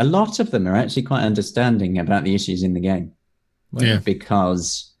about it. A lot of them are actually quite understanding about the issues in the game.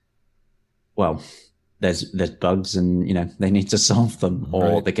 Because, well, there's bugs, and they need to solve them,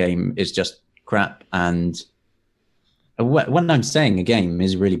 or the game is just crap. And when I'm saying a game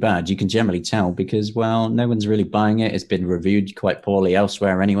is really bad, you can generally tell because, well, no one's really buying it. It's been reviewed quite poorly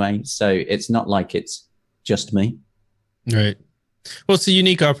elsewhere anyway, so it's not like it's just me. Right. Well, it's a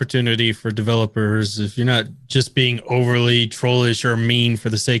unique opportunity for developers. If you're not just being overly trollish or mean for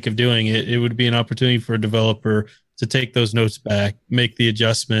the sake of doing it, it would be an opportunity for a developer to take those notes back, make the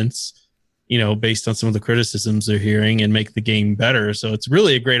adjustments, based on some of the criticisms they're hearing, and make the game better. So it's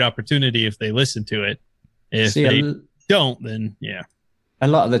really a great opportunity if they listen to it. If they don't, then yeah. A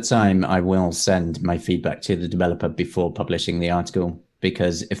lot of the time I will send my feedback to the developer before publishing the article,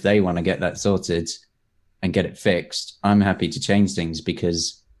 because if they want to get that sorted and get it fixed, I'm happy to change things,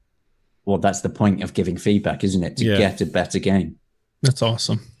 because, well, that's the point of giving feedback, isn't it? To get a better game. That's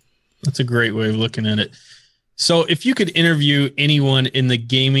awesome. That's a great way of looking at it. So if you could interview anyone in the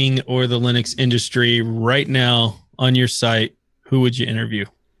gaming or the Linux industry right now on your site, who would you interview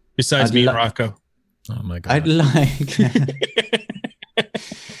besides me and Rocco? Oh my God.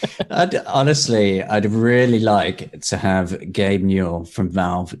 I'd really like to have Gabe Newell from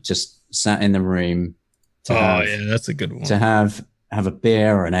Valve just sat in the room. That's a good one. To have a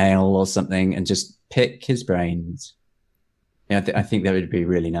beer or an ale or something and just pick his brains. Yeah, I think that would be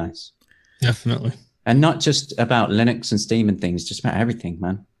really nice. Definitely. And not just about Linux and Steam and things, just about everything,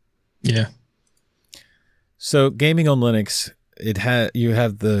 man. Yeah. So Gaming on Linux, you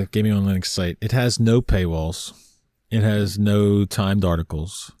have the Gaming on Linux site. It has no paywalls. It has no timed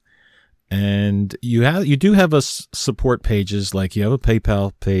articles. And you do have support pages, like you have a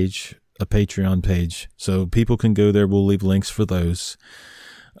PayPal page, a Patreon page. So people can go there. We'll leave links for those.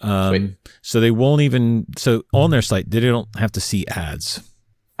 So they won't even, so on their site, they don't have to see ads.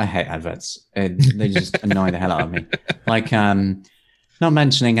 I hate adverts. They just annoy the hell out of me. Like, not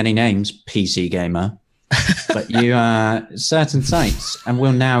mentioning any names, PC Gamer, but you certain sites, and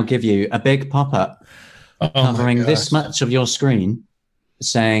we'll now give you a big pop-up covering this much of your screen,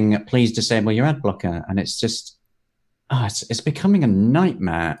 saying, please disable your ad blocker. And it's just, it's becoming a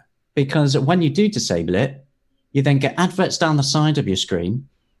nightmare, because when you do disable it, you then get adverts down the side of your screen.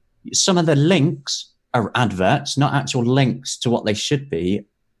 Some of the links are adverts, not actual links to what they should be.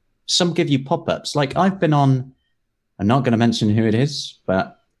 Some give you pop-ups. Like I've been on, I'm not going to mention who it is,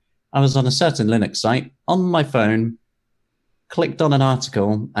 but I was on a certain Linux site on my phone, clicked on an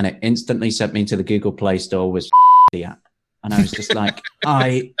article, and it instantly sent me to the Google Play Store with the app. And I was just like,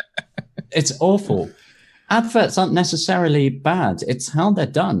 it's awful. Adverts aren't necessarily bad. It's how they're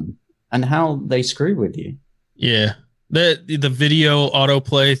done and how they screw with you. Yeah. The video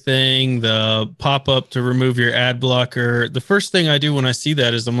autoplay thing, the pop-up to remove your ad blocker. The first thing I do when I see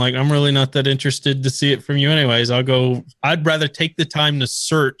that is I'm like, I'm really not that interested to see it from you anyways. I'd rather take the time to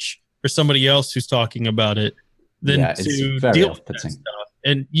search for somebody else who's talking about it than to deal with that stuff.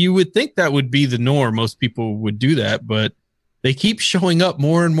 And you would think that would be the norm. Most people would do that, but they keep showing up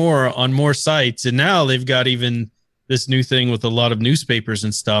more and more on more sites. And now they've got even this new thing with a lot of newspapers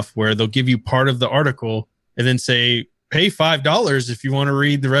and stuff where they'll give you part of the article and then say, pay $5 if you want to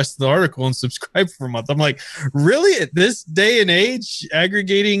read the rest of the article and subscribe for a month. I'm like, really? At this day and age,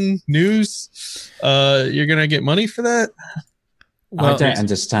 aggregating news, you're going to get money for that? Well, I don't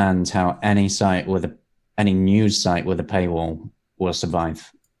understand how any news site with a paywall will survive.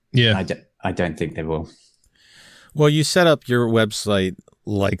 Yeah. I don't think they will. Well, you set up your website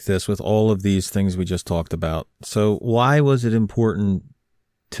like this with all of these things we just talked about. So why was it important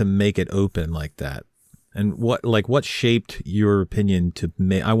to make it open like that? And what shaped your opinion to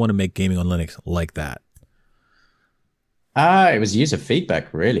make, I want to make gaming on Linux like that? It was user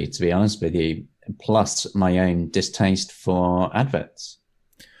feedback, really, to be honest with you, plus my own distaste for adverts.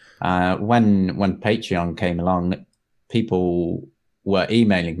 When Patreon came along, people were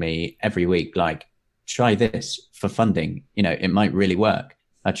emailing me every week, like, try this for funding. It might really work.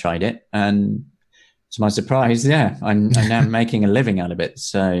 I tried it, and to my surprise, I'm now making a living out of it.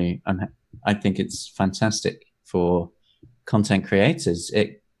 So I think it's fantastic for content creators.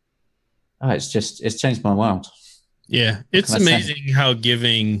 It's changed my world. Yeah, it's amazing how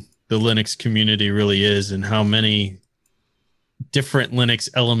giving the Linux community really is, and how many different Linux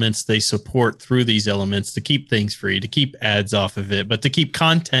elements they support through these elements to keep things free, to keep ads off of it, but to keep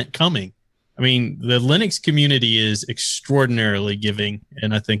content coming. I mean, the Linux community is extraordinarily giving,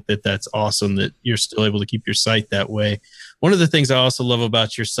 and I think that that's awesome that you're still able to keep your site that way. One of the things I also love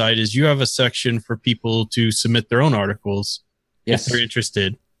about your site is you have a section for people to submit their own articles if they're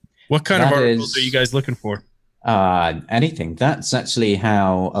interested. What kind of articles are you guys looking for? Anything. That's actually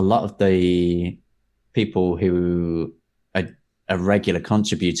how a lot of the people who are regular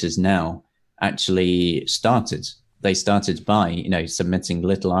contributors now actually started. They started by, submitting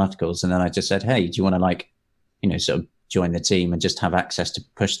little articles. And then I just said, hey, do you want to sort of join the team and just have access to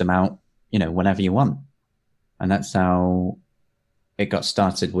push them out, whenever you want. And that's how it got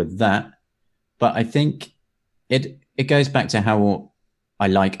started with that. But I think it goes back to how I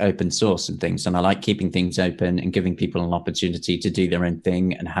like open source and things. And I like keeping things open and giving people an opportunity to do their own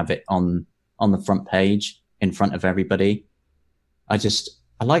thing and have it on the front page in front of everybody. I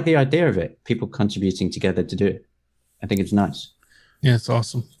like the idea of it, people contributing together to do it. I think it's nice. Yeah, it's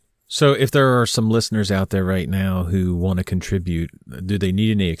awesome. So if there are some listeners out there right now who want to contribute, do they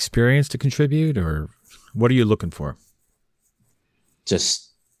need any experience to contribute, or what are you looking for?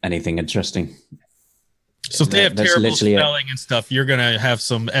 Just anything interesting. So if they have terrible spelling and stuff, you're going to have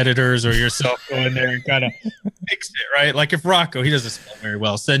some editors or yourself go in there and kind of fix it, right? Like if Rocco, he doesn't spell very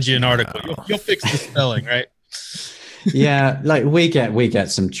well, sends you an article, you'll fix the spelling, right? Yeah, like we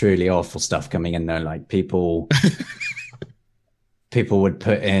get some truly awful stuff coming in there. Like people would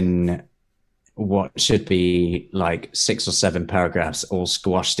put in what should be like 6 or 7 paragraphs all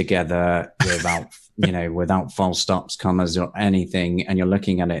squashed together without full stops, commas, or anything, and you're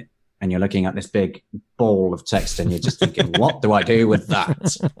looking at it and you're looking at this big ball of text and you're just thinking, what do I do with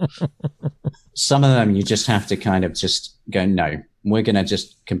that? Some of them you just have to kind of just go, no, we're going to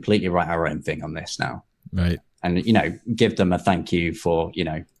just completely write our own thing on this now. Right. And, give them a thank you for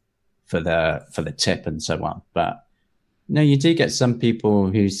the tip and so on. But no, you do get some people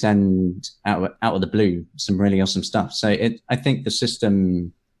who send out of the blue some really awesome stuff. So I think the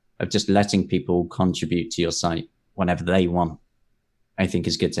system of just letting people contribute to your site whenever they want, I think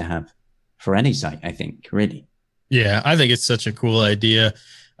is good to have for any site, I think, really. Yeah, I think it's such a cool idea.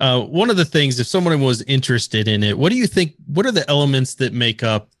 One of the things, if someone was interested in it, what do you think, what are the elements that make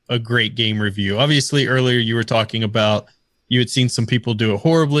up a great game review? Obviously, earlier you were talking about you had seen some people do it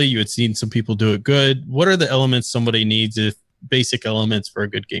horribly. You had seen some people do it good. What are the elements somebody needs, basic elements for a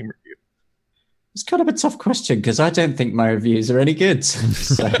good game review? It's kind of a tough question because I don't think my reviews are any good.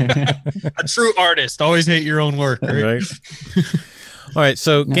 So. A true artist. Always hate your own work, right? All right,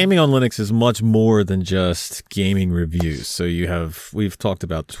 so gaming on Linux is much more than just gaming reviews. So we've talked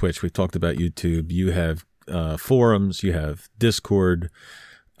about Twitch, we've talked about YouTube, you have forums, you have Discord,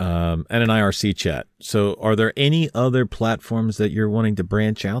 and an IRC chat. So are there any other platforms that you're wanting to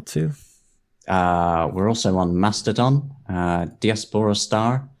branch out to? We're also on Mastodon, Diaspora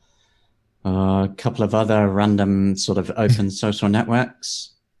Star, a couple of other random sort of open social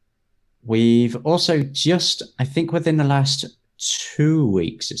networks. We've also I think within the last 2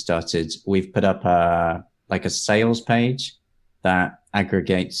 weeks it started, we've put up a sales page that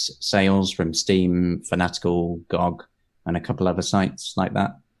aggregates sales from Steam, Fanatical, GOG, and a couple other sites like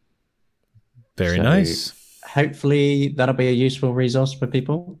that. Very nice. Hopefully that'll be a useful resource for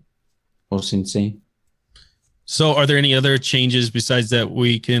people. We'll soon see. So are there any other changes besides that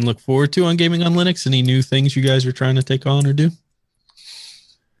we can look forward to on Gaming on Linux? Any new things you guys are trying to take on or do?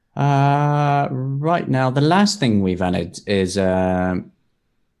 Right now, the last thing we've added is a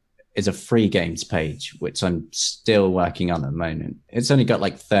free games page, which I'm still working on at the moment. It's only got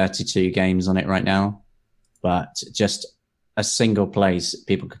like 32 games on it right now, but just a single place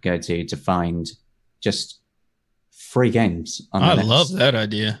people could go to find just free games on I Linux. love that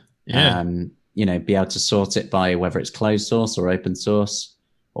idea. Yeah. Be able to sort it by whether it's closed source or open source,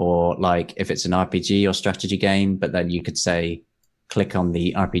 or like if it's an RPG or strategy game, but then you could say, click on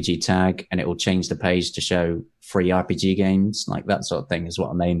the RPG tag and it will change the page to show free RPG games. Like that sort of thing is what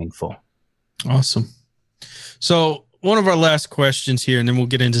I'm aiming for. Awesome. So one of our last questions here, and then we'll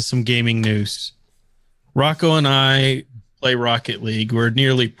get into some gaming news. Rocco and I play Rocket League. We're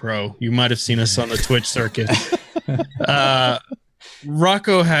nearly pro. You might have seen us on the Twitch circuit.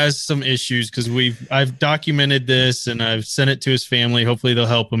 Rocco has some issues because I've documented this and I've sent it to his family. Hopefully they'll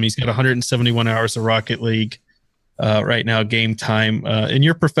help him. He's got 171 hours of Rocket League right now, game time. In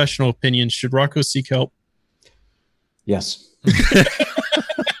your professional opinion, should Rocco seek help? Yes.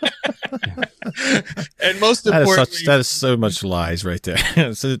 And most importantly, that is so much lies right there.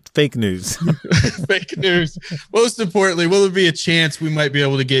 It's fake news. Fake news. Most importantly, will there be a chance we might be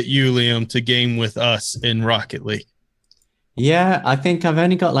able to get you, Liam, to game with us in Rocket League? Yeah, I think I've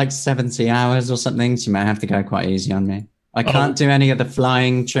only got like 70 hours or something, so you might have to go quite easy on me. I can't do any of the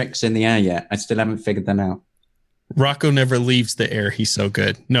flying tricks in the air yet. I still haven't figured them out. Rocco never leaves the air. He's so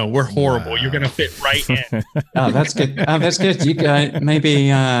good. No, we're horrible. Wow. You're going to fit right in. Oh, that's good. Oh, that's good. You go.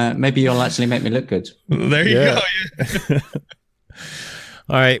 Maybe you'll actually make me look good. There you go. Yeah.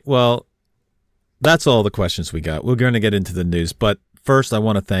 All right. Well, that's all the questions we got. We're going to get into the news, but first I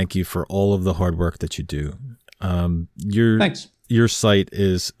want to thank you for all of the hard work that you do. Thanks. Your site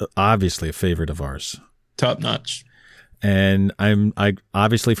is obviously a favorite of ours. Top notch. And I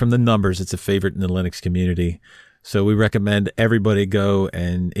obviously from the numbers, it's a favorite in the Linux community. So we recommend everybody go,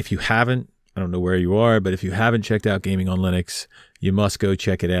 and if you haven't, I don't know where you are, but if you haven't checked out Gaming on Linux, you must go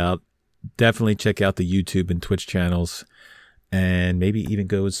check it out. Definitely check out the YouTube and Twitch channels, and maybe even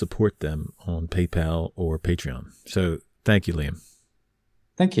go and support them on PayPal or Patreon. So thank you, Liam.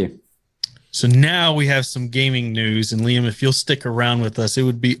 Thank you. So now we have some gaming news, and Liam, if you'll stick around with us, it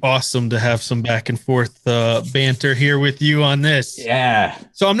would be awesome to have some back and forth banter here with you on this. Yeah.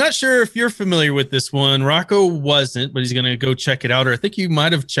 So I'm not sure if you're familiar with this one. Rocco wasn't, but he's going to go check it out, or I think you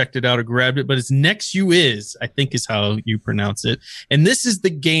might have checked it out or grabbed it, but it's Next You Is, I think is how you pronounce it. And this is the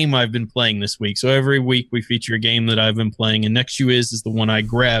game I've been playing this week. So every week we feature a game that I've been playing, and Next You Is the one I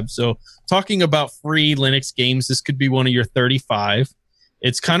grabbed. So talking about free Linux games, this could be one of your 35.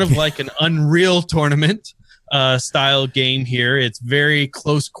 It's kind of like an Unreal Tournament style game here. It's very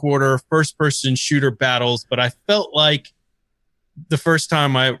close quarter, first-person shooter battles, but I felt like the first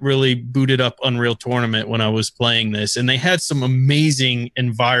time I really booted up Unreal Tournament when I was playing this, and they had some amazing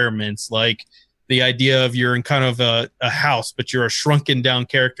environments, like the idea of you're in kind of a house, but you're a shrunken down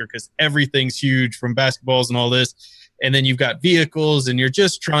character because everything's huge from basketballs and all this. And then you've got vehicles, and you're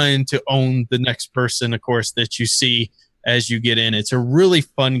just trying to own the next person, of course, that you see as you get in. It's a really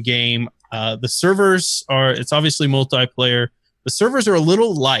fun game. The servers it's obviously multiplayer. The servers are a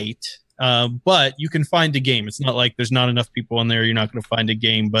little light, but you can find a game. It's not like there's not enough people on there. You're not going to find a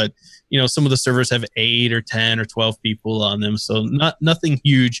game, but some of the servers have 8 or 10 or 12 people on them. So nothing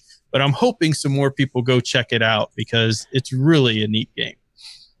huge, but I'm hoping some more people go check it out because it's really a neat game.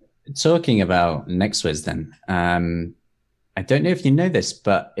 Talking about NextWiz then, I don't know if you know this,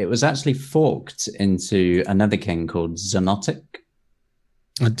 but it was actually forked into another game called Xonotic.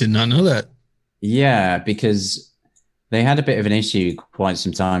 I did not know that. Yeah, because they had a bit of an issue quite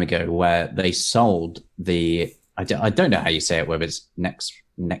some time ago where they sold I don't know how you say it, whether it's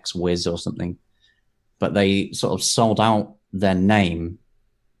NextWiz or something, but they sort of sold out their name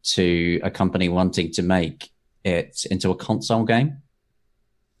to a company wanting to make it into a console game.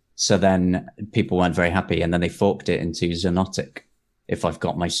 So then people weren't very happy, and then they forked it into Xonotic, if I've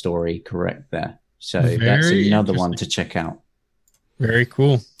got my story correct there. So that's another one to check out. Very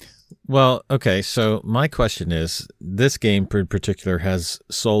cool. Well, okay, so my question is, this game in particular has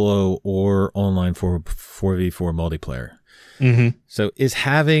solo or online 4v4 multiplayer. Mm-hmm. So is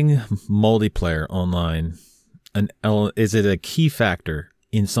having multiplayer online, is it a key factor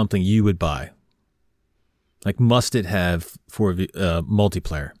in something you would buy? Like, must it have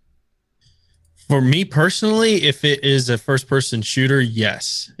multiplayer? For me personally, if it is a first-person shooter,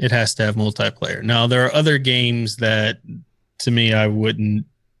 yes, it has to have multiplayer. Now, there are other games that, to me, I wouldn't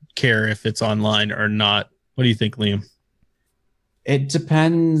care if it's online or not. What do you think, Liam? It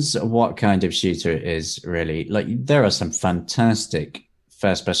depends what kind of shooter it is, really. Like, there are some fantastic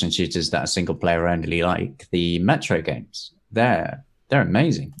first-person shooters that are single-player only, like the Metro games. They're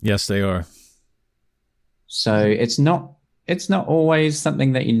amazing. Yes, they are. So it's not always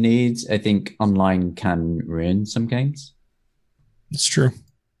something that you need. I think online can ruin some games. It's true.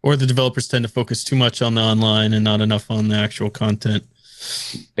 Or the developers tend to focus too much on the online and not enough on the actual content.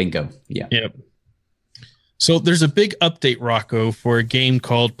 Bingo. Yeah. Yep. So there's a big update, Rocco, for a game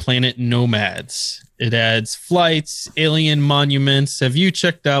called Planet Nomads. It adds flights, alien monuments. Have you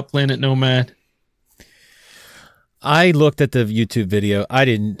checked out Planet Nomad? I looked at the YouTube video. I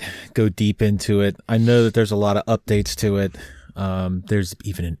didn't go deep into it. I know that there's a lot of updates to it. There's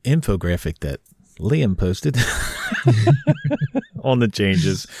even an infographic that Liam posted on the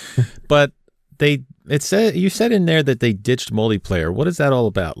changes, but you said in there that they ditched multiplayer. What is that all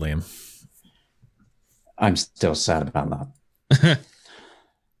about, Liam? I'm still sad about that.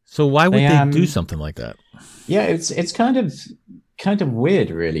 So why would they do something like that? Yeah, it's kind of weird,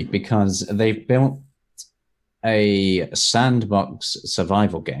 really, because they've built a sandbox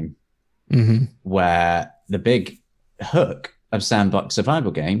survival game where the big hook of sandbox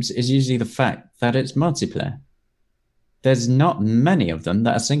survival games is usually the fact that it's multiplayer. There's not many of them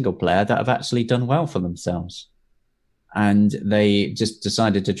that are single player that have actually done well for themselves. And they just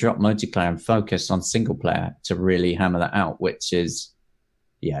decided to drop multiplayer and focus on single player to really hammer that out, which is,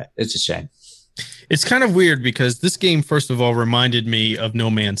 yeah, it's a shame. It's kind of weird because this game, first of all, reminded me of No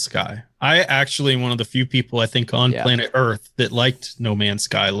Man's Sky. I actually one of the few people I think on planet Earth that liked No Man's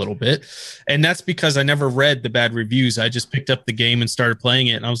Sky a little bit. And that's because I never read the bad reviews. I just picked up the game and started playing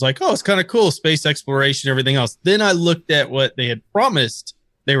it. And I was like, oh, it's kind of cool. Space exploration, everything else. Then I looked at what they had promised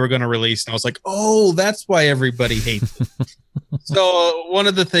they were going to release. And I was like, oh, that's why everybody hates it. So one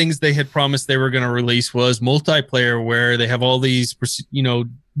of the things they had promised they were going to release was multiplayer, where they have all these,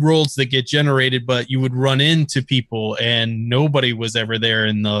 worlds that get generated, but you would run into people and nobody was ever there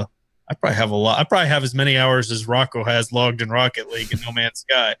in the, I probably have as many hours as Rocco has logged in Rocket League and No Man's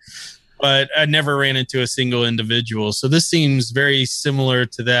Sky, but I never ran into a single individual. So this seems very similar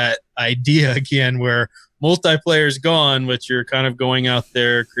to that idea again, where multiplayer is gone, but you're kind of going out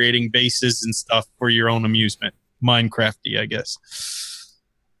there creating bases and stuff for your own amusement. Minecrafty, I guess.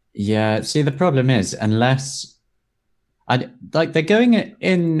 Yeah. See, the problem is, unless they're going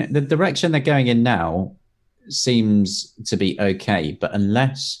in the direction they're going in now seems to be okay, but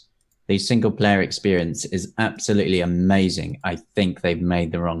unless the single player experience is absolutely amazing, I think they've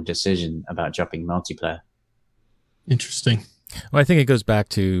made the wrong decision about dropping multiplayer. Interesting. Well, I think it goes back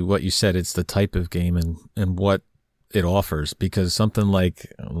to what you said. It's the type of game and what it offers, because something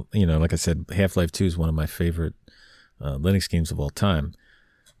like, like I said, Half-Life 2 is one of my favorite Linux games of all time.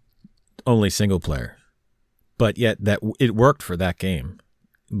 Only single player. But yet that it worked for that game.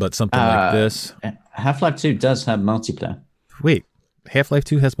 But something like this. Half-Life 2 does have multiplayer. Wait, Half-Life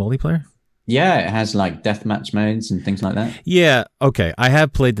 2 has multiplayer? Yeah, it has like deathmatch modes and things like that. Yeah, okay. I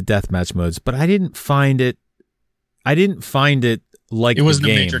have played the deathmatch modes, but I didn't find it like it wasn't the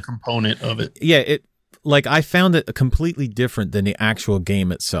game. A major component of it. Yeah, I found it completely different than the actual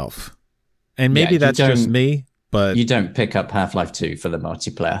game itself. And maybe that's just me, but you don't pick up Half-Life 2 for the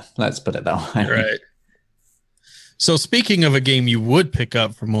multiplayer. Let's put it that way. Right. So speaking of a game you would pick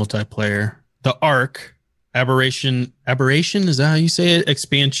up for multiplayer, the Ark Aberration, is that how you say it?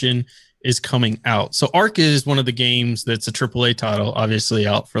 Expansion is coming out. So Ark is one of the games that's a AAA title, obviously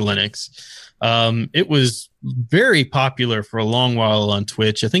out for Linux. It was very popular for a long while on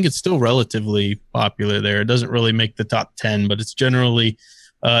Twitch. I think it's still relatively popular there. It doesn't really make the top 10, but it's generally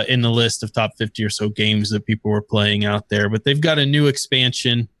in the list of top 50 or so games that people were playing out there. But they've got a new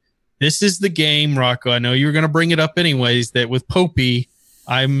expansion. This is the game, Rocco. I know you were going to bring it up anyways, that with Popey,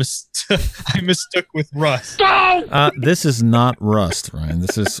 I mistook with Rust. This is not Rust, Ryan.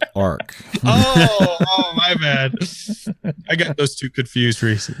 This is Ark. Oh, my bad. I got those two confused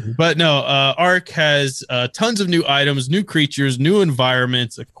recently. But no, Ark has tons of new items, new creatures, new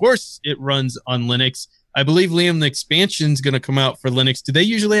environments. Of course, it runs on Linux. I believe, Liam, the expansion is going to come out for Linux. Do they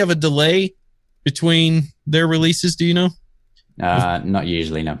usually have a delay between their releases? Do you know? Not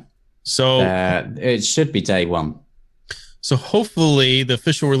usually, no. So it should be day one. So hopefully the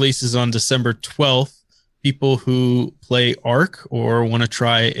official release is on December 12th. People who play Ark or want to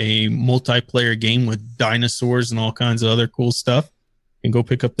try a multiplayer game with dinosaurs and all kinds of other cool stuff can go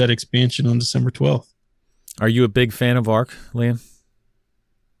pick up that expansion on December 12th. Are you a big fan of Ark, Liam?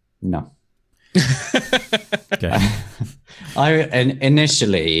 No. Okay. I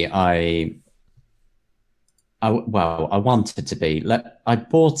wanted to be. I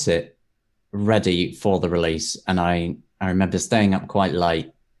bought it ready for the release, and I remember staying up quite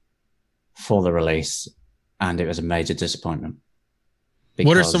late for the release, and it was a major disappointment.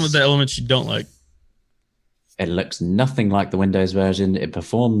 What are some of the elements you don't like? It looks nothing like the Windows version. It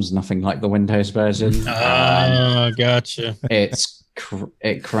performs nothing like the Windows version. Gotcha.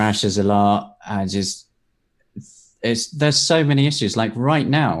 It crashes a lot. There's so many issues. Like right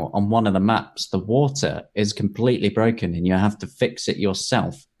now on one of the maps, the water is completely broken and you have to fix it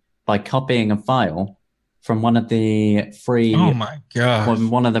yourself by copying a file from one of the free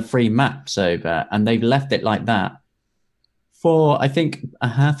one of the free maps over, and they've left it like that for I think a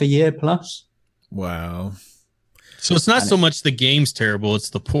half a year plus. Wow. So it's not so much the game's terrible,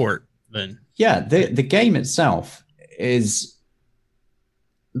 it's the port then. Yeah, the game itself is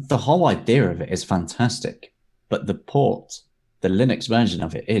the whole idea of it is fantastic, but the Linux version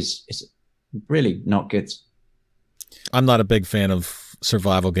of it is really not good. I'm not a big fan of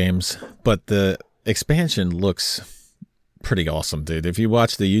survival games, but the expansion looks pretty awesome, dude. If you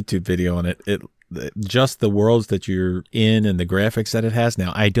watch the YouTube video on it, just the worlds that you're in and the graphics that it has.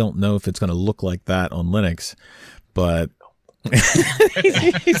 Now, I don't know if it's going to look like that on Linux, but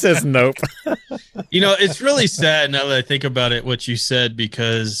he says nope. It's really sad now that I think about it, what you said,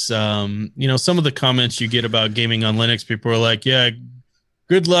 because, some of the comments you get about gaming on Linux, people are like, yeah,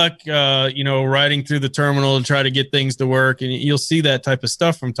 good luck, riding through the terminal and try to get things to work. And you'll see that type of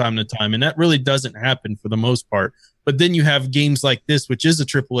stuff from time to time. And that really doesn't happen for the most part. But then you have games like this, which is a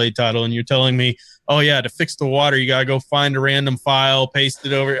AAA title, and you're telling me, oh, yeah, to fix the water, you got to go find a random file, paste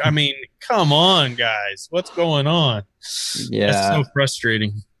it over. I mean, come on, guys. What's going on? Yeah. That's so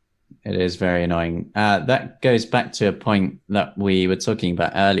frustrating. It is very annoying. That goes back to a point that we were talking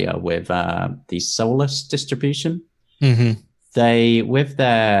about earlier with the Solus distribution. Mm-hmm. With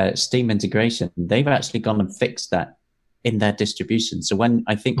their Steam integration, they've actually gone and fixed that in their distribution. So when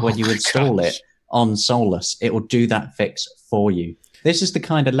you install it on Solus, it will do that fix for you. This is the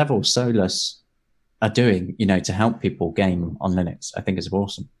kind of level Solus are doing, to help people game on Linux. I think it's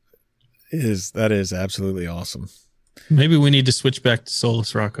awesome. That is absolutely awesome. Maybe we need to switch back to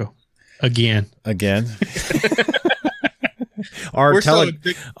Solus, Rocco. Again. Our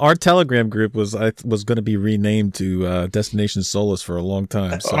Telegram group was going to be renamed to Destination Solus for a long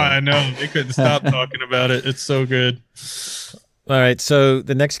time. So. Oh, I know. They couldn't stop talking about it. It's so good. All right. So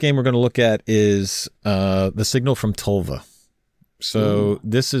the next game we're going to look at is The Signal from Tulva. So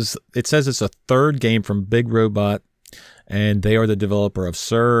it says it's a third game from Big Robot, and they are the developer of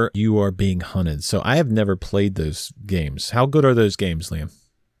Sir, You Are Being Hunted. So I have never played those games. How good are those games, Liam?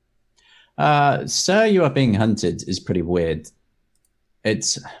 Sir, You Are Being Hunted is pretty weird.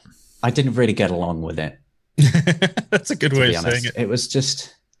 I didn't really get along with it. That's a good way of saying it. It was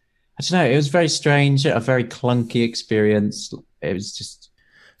just, I don't know, it was very strange, a very clunky experience. It was just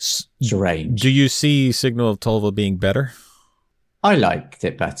strange. Do you see Signal of Tulva being better? I liked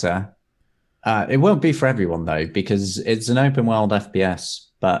it better. It won't be for everyone, though, because it's an open world FPS,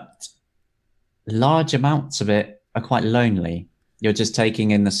 but large amounts of it are quite lonely. You're just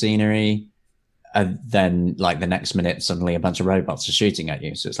taking in the scenery, and then, like, the next minute, suddenly a bunch of robots are shooting at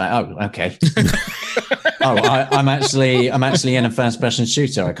you. So it's like, oh, okay. I'm actually in a first-person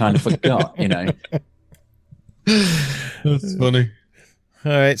shooter. I kind of forgot, That's funny.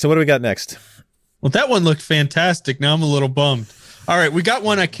 All right, so what do we got next? Well, that one looked fantastic. Now I'm a little bummed. All right, we got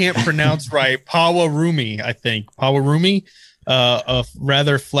one I can't pronounce right. Pawarumi, I think. Pawarumi, a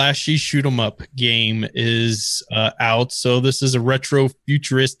rather flashy shoot 'em up game, is out. So this is a retro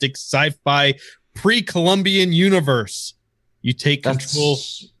futuristic sci-fi pre-Columbian universe. You take control.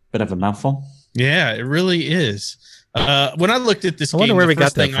 That's a bit of a mouthful. Yeah, it really is. When I looked at this game, where the we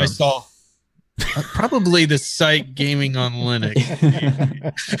first got that thing I from. saw, probably the site Gaming on Linux.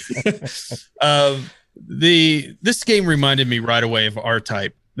 This game reminded me right away of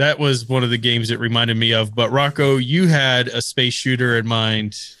R-Type. That was one of the games it reminded me of. But Rocco, you had a space shooter in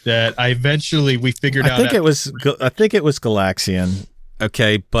mind that we figured out. I think it was Galaxian.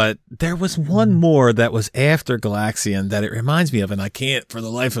 Okay, but there was one more that was after Galaxian that it reminds me of, and I can't for the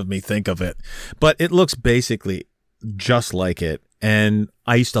life of me think of it. But it looks basically just like it, and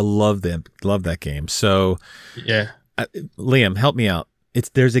I used to love that game. So, yeah, Liam, help me out.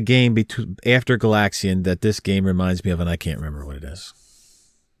 There's a game after Galaxian that this game reminds me of, and I can't remember what it is.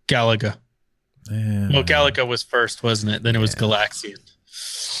 Galaga. Yeah. Well, Galaga was first, wasn't it? Then it was Galaxian.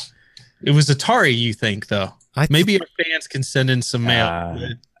 It was Atari, you think, though? Maybe our fans can send in some mail.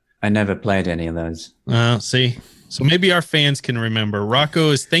 I never played any of those. See? So maybe our fans can remember.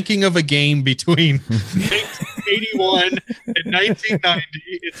 Rocco is thinking of a game between 1981 and 1990.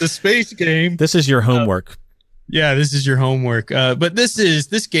 It's a space game. This is your homework. Yeah, this is your homework. But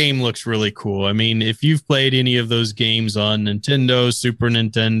this game looks really cool. I mean, if you've played any of those games on Nintendo, Super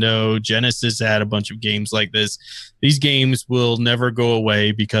Nintendo, Genesis had a bunch of games like this. These games will never go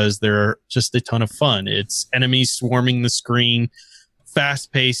away because they're just a ton of fun. It's enemies swarming the screen,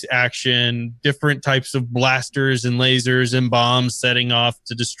 fast-paced action, different types of blasters and lasers and bombs setting off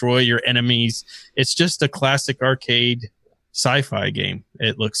to destroy your enemies. It's just a classic arcade sci-fi game,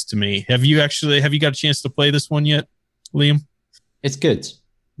 it looks to me. Have you got a chance to play this one yet, Liam? It's good.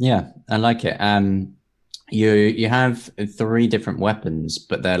 Yeah, I like it. You have 3 different weapons,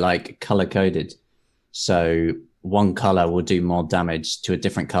 but they're like color coded. So one color will do more damage to a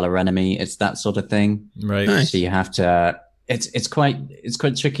different color enemy. It's that sort of thing. Right. Nice. So you have to. It's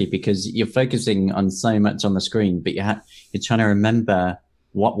quite tricky because you're focusing on so much on the screen, but you're trying to remember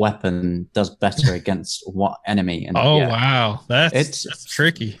what weapon does better against what enemy. And wow, that's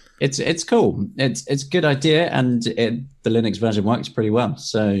tricky. It's cool. It's a good idea, and the Linux version works pretty well.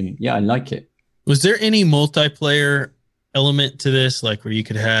 So yeah, I like it. Was there any multiplayer element to this, like where you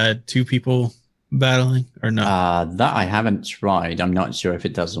could have 2 people battling, or not? That I haven't tried. I'm not sure if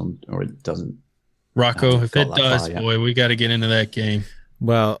it does or it doesn't. Rocco, if it does, boy, we got to get into that game.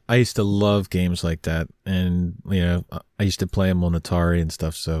 Well, I used to love games like that, and I used to play them on Atari and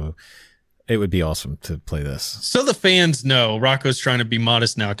stuff, so it would be awesome to play this. So the fans know, Rocco's trying to be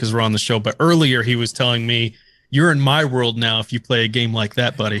modest now because we're on the show, but earlier he was telling me, you're in my world now if you play a game like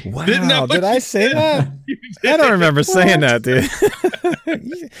that, buddy. Wow, did I say that? I don't remember saying that, dude.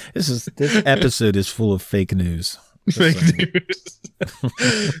 This episode is full of fake news. Fake news.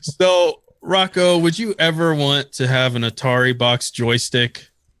 So, Rocco, would you ever want to have an Atari box joystick?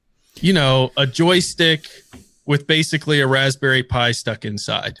 A joystick with basically a Raspberry Pi stuck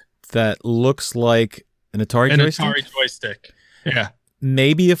inside. That looks like an Atari joystick? An Atari joystick. Yeah.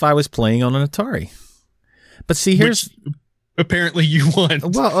 Maybe if I was playing on an Atari. But see, which apparently you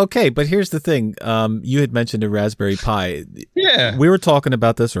want. Well, okay, but here's the thing. You had mentioned a Raspberry Pi. Yeah. We were talking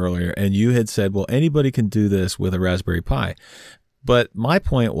about this earlier, and you had said, well, anybody can do this with a Raspberry Pi. But my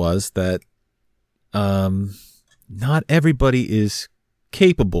point was that not everybody is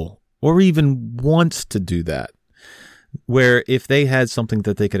capable or even wants to do that. Where if they had something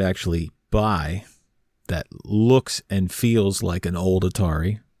that they could actually buy that looks and feels like an old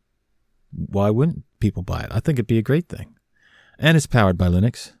Atari, why wouldn't people buy it? I think it'd be a great thing. And it's powered by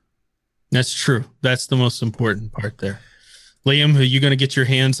Linux. That's true. That's the most important part there. Liam, are you going to get your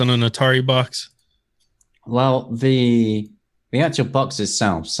hands on an Atari box? Well, the actual box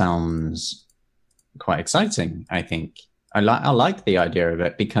itself sounds quite exciting, I think. I like the idea of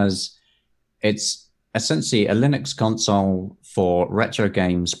it because it's essentially a Linux console for retro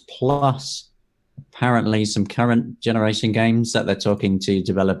games plus apparently some current generation games that they're talking to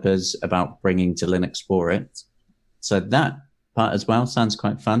developers about bringing to Linux for it. So that part as well sounds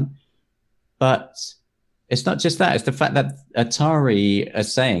quite fun. But it's not just that. It's the fact that Atari are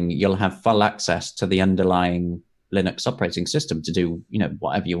saying you'll have full access to the underlying Linux operating system to do,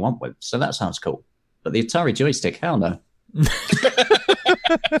 whatever you want with. So that sounds cool. But the Atari joystick, hell no.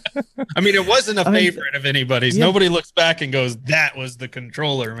 I mean, it wasn't a favorite of anybody's. Yeah. Nobody looks back and goes, that was the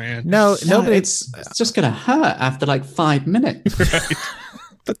controller, man. No, nobody. It's just going to hurt after like 5 minutes. Right.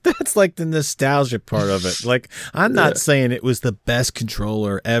 But that's like the nostalgia part of it. Like, I'm not saying it was the best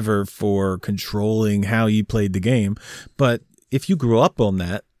controller ever for controlling how you played the game. But if you grew up on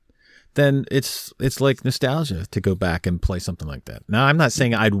that, then it's like nostalgia to go back and play something like that. Now, I'm not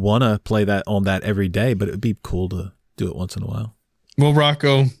saying I'd want to play that on that every day, but it would be cool to do it once in a while. Well,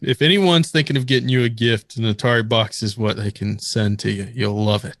 Rocco, if anyone's thinking of getting you a gift, an Atari box is what they can send to you. You'll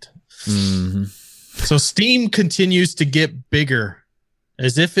love it. Mm-hmm. So Steam continues to get bigger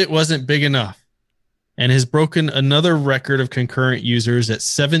as if it wasn't big enough and has broken another record of concurrent users at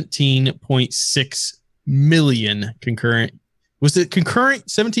 17.6 million concurrent. Was it concurrent?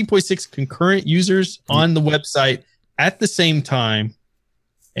 17.6 concurrent users on the website at the same time,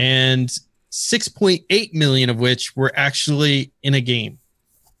 and 6.8 million of which were actually in a game.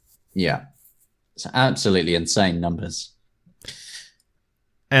 Yeah. It's absolutely insane numbers.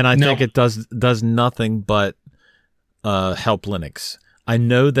 And I think it does nothing but help Linux. I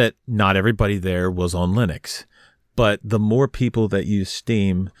know that not everybody there was on Linux, but the more people that use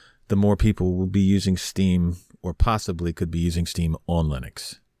Steam, the more people will be using Steam or possibly could be using Steam on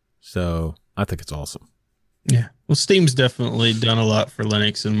Linux. So I think it's awesome. Yeah. Well, Steam's definitely done a lot for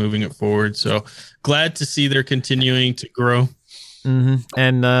Linux and moving it forward. So glad to see they're continuing to grow. Mm-hmm.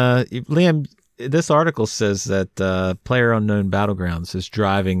 And Liam, this article says that PlayerUnknown Battlegrounds is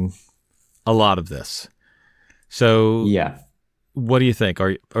driving a lot of this. So yeah, what do you think?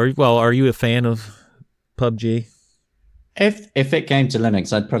 Are you a fan of PUBG? If it came to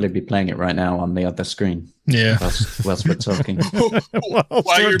Linux, I'd probably be playing it right now on the other screen. Yeah. Whilst we're talking.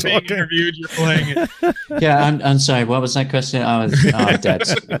 While you're being interviewed, you're playing it. Yeah, I'm sorry. What was that question? I was dead.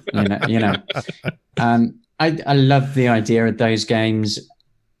 I love the idea of those games,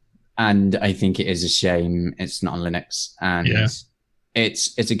 and I think it is a shame it's not on Linux. And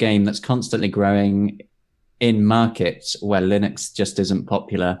it's a game that's constantly growing in markets where Linux just isn't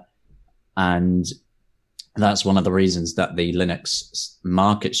popular, and that's one of the reasons that the Linux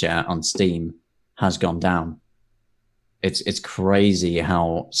market share on Steam has gone down. It's crazy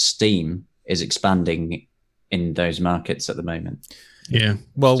how Steam is expanding in those markets at the moment. Yeah.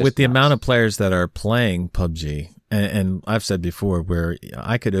 Well, with the amount of players that are playing PUBG, and I've said before where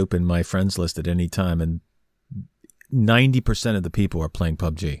I could open my friends list at any time and 90% of the people are playing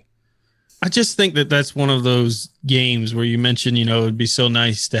PUBG. I just think that that's one of those games where you mentioned, it'd be so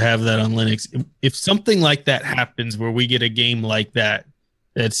nice to have that on Linux. If something like that happens where we get a game like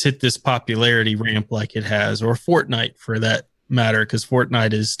that's hit this popularity ramp like it has, or Fortnite for that matter, because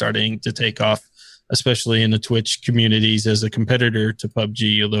Fortnite is starting to take off, especially in the Twitch communities as a competitor to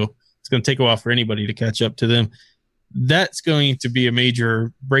PUBG, although it's going to take a while for anybody to catch up to them. That's going to be a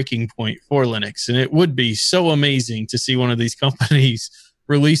major breaking point for Linux. And it would be so amazing to see one of these companies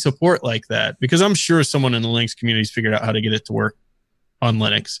release a port like that, because I'm sure someone in the Linux community has figured out how to get it to work on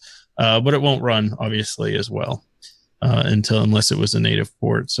Linux, but it won't run, obviously, as well unless it was a native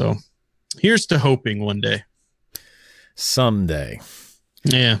port. So here's to hoping one day. Someday.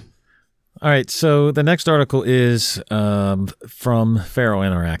 Yeah. All right, so the next article is from Faro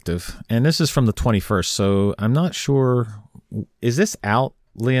Interactive, and this is from the 21st, so I'm not sure. Is this out,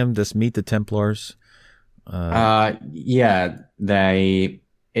 Liam, this Meet the Templars? Yeah,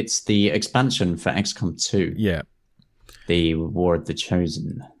 it's the expansion for XCOM 2. Yeah. The War of the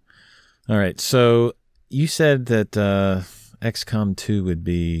Chosen. All right, so you said that XCOM 2 would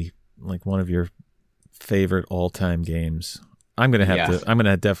be like one of your favorite all-time games. I'm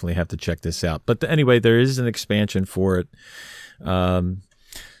gonna definitely have to check this out. But anyway, there is an expansion for it.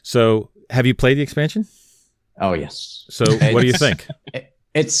 So have you played the expansion? Oh yes. So what do you think?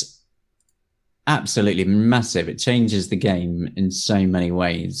 It's absolutely massive. It changes the game in so many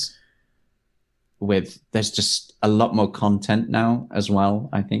ways. There's just a lot more content now as well,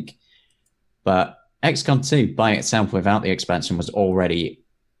 I think. But XCOM 2 by itself without the expansion was already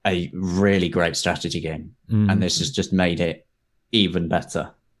a really great strategy game. And this has just made it even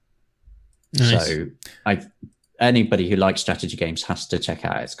better. Nice. So anybody who likes strategy games has to check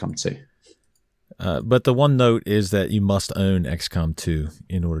out XCOM 2. But the one note is that you must own XCOM 2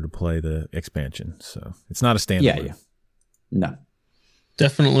 in order to play the expansion. So it's not a standalone. Yeah. No.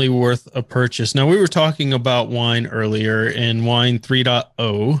 Definitely worth a purchase. Now, we were talking about Wine earlier, and Wine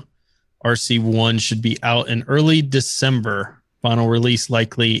 3.0 RC1 should be out in early December. Final release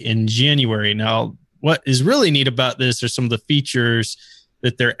likely in January. Now, what is really neat about this are some of the features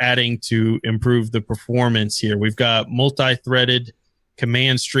that they're adding to improve the performance here. We've got multi-threaded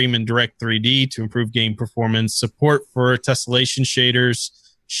command stream in Direct 3D to improve game performance, support for tessellation shaders,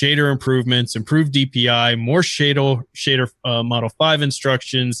 shader improvements, improved DPI, more shader Model 5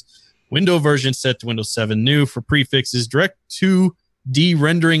 instructions, window version set to Windows 7 new for prefixes, Direct 2D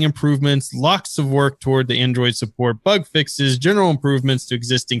rendering improvements, lots of work toward the Android support, bug fixes, general improvements to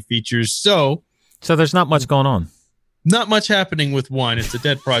existing features. So there's not much going on. Not much happening with Wine. It's a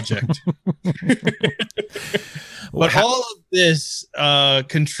dead project. But all of this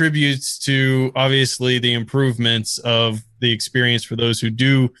contributes to, obviously, the improvements of the experience for those who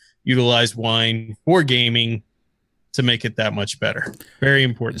do utilize Wine for gaming to make it that much better. Very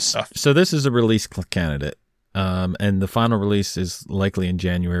important stuff. So this is a release candidate, and the final release is likely in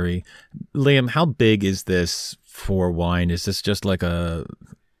January. Liam, how big is this for Wine? Is this just like a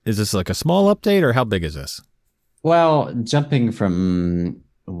small update, or how big is this? Well, jumping from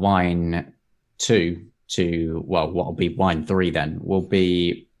Wine 2 to, what will be Wine 3 then, will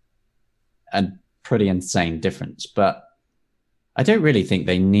be a pretty insane difference. But I don't really think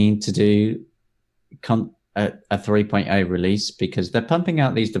they need to do a 3.0 release, because they're pumping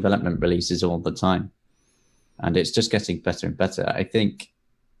out these development releases all the time. And it's just getting better and better, I think.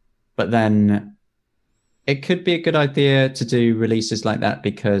 But then it could be a good idea to do releases like that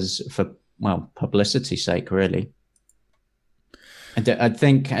because for, publicity's sake, really. And I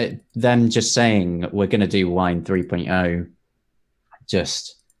think them just saying we're going to do Wine 3.0,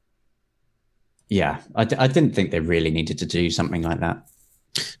 I didn't think they really needed to do something like that.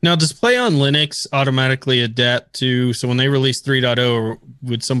 Now, does Play on Linux automatically adapt to, so when they release 3.0,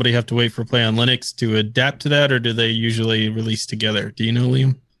 would somebody have to wait for Play on Linux to adapt to that, or do they usually release together? Do you know,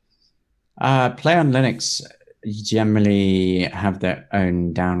 Liam? Play on Linux generally have their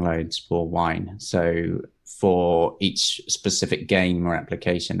own downloads for Wine. So for each specific game or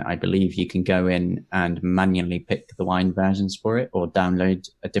application, I believe you can go in and manually pick the Wine versions for it or download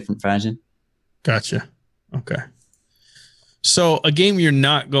a different version. Gotcha. Okay. So a game you're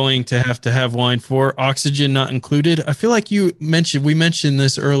not going to have Wine for, Oxygen not included. I feel like we mentioned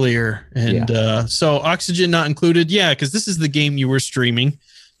this earlier. And so Oxygen not included. Yeah, because this is the game you were streaming.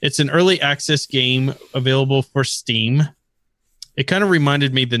 It's an early access game available for Steam. It kind of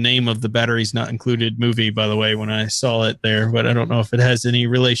reminded me the name of the Batteries Not Included movie, by the way, when I saw it there, but I don't know if it has any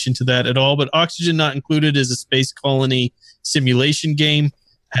relation to that at all. But Oxygen Not Included is a space colony simulation game,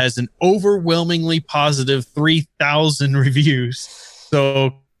 has an overwhelmingly positive 3,000 reviews.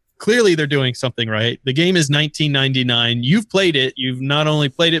 So clearly they're doing something right. The game is $19.99. You've played it. You've not only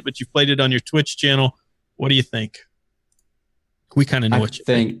played it, but you've played it on your Twitch channel. What do you think? We kind of know what you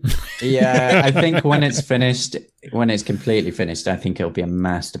think. Yeah, I think when it's finished, when it's completely finished, I think it'll be a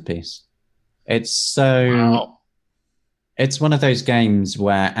masterpiece. It's so... Wow. It's one of those games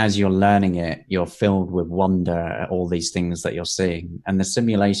where as you're learning it, you're filled with wonder at all these things that you're seeing. And the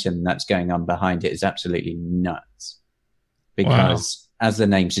simulation that's going on behind it is absolutely nuts. Because as the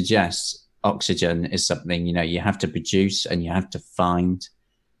name suggests, oxygen is something, you have to produce and you have to find.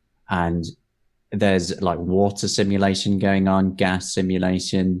 And there's like water simulation going on, gas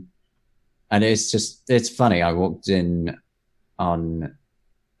simulation. And it's funny. I walked in on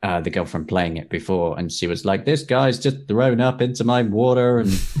the girlfriend playing it before, and she was like, this guy's just thrown up into my water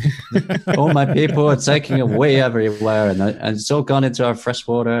and all my people are taking away everywhere, and it's all gone into our fresh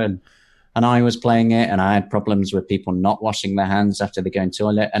water. And I was playing it, and I had problems with people not washing their hands after they go in the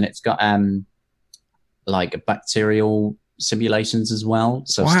toilet, and it's got like bacterial simulations as well,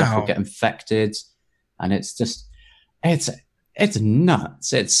 so stuff will get infected, and it's just it's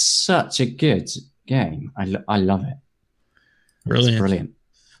nuts. It's such a good game. I love it. Brilliant. It's brilliant.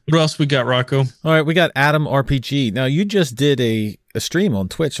 What else we got, Rocco? All right, we got Adam RPG. Now, you just did a stream on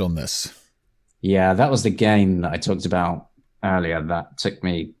Twitch on this. Yeah, that was the game that I talked about earlier. That took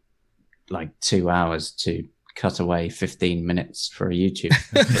me like 2 hours to cut away 15 minutes for a YouTube.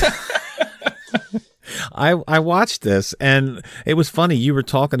 I watched this, and it was funny. You were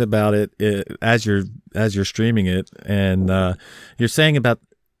talking about it as you're streaming it, and you're saying about.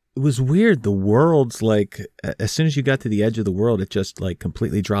 It was weird. The world's like, as soon as you got to the edge of the world, it just like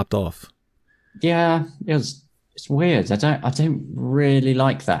completely dropped off. Yeah, it's weird. I don't really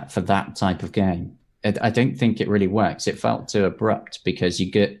like that for that type of game. I don't think it really works. It felt too abrupt because you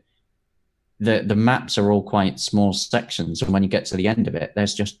get the maps are all quite small sections, and when you get to the end of it,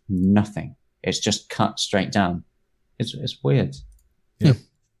 there's just nothing. It's just cut straight down. It's weird. Yeah,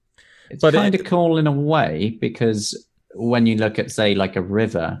 it's kind of cool in a way because when you look at, say, like a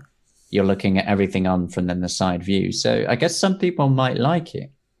river, you're looking at everything on from then the side view. So I guess some people might like it.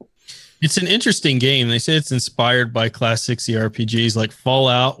 It's an interesting game. They say it's inspired by classic CRPGs like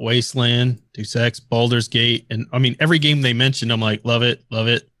Fallout, Wasteland, Deus Ex, Baldur's Gate. And I mean, every game they mentioned, I'm like, love it, love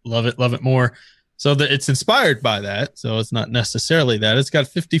it, love it, love it more. So that it's inspired by that. So it's not necessarily that. It's got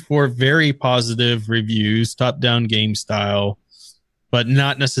 54 very positive reviews, top-down game style, but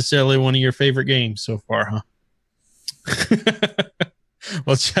not necessarily one of your favorite games so far, huh?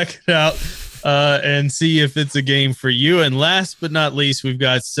 Well, check it out and see if it's a game for you. And last but not least, we've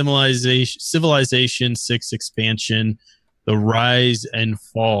got Civilization 6 expansion, The Rise and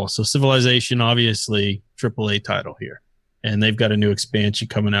Fall. So Civilization, obviously, AAA title here. And they've got a new expansion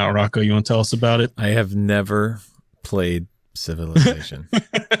coming out. Rocco, you want to tell us about it? I have never played Civilization,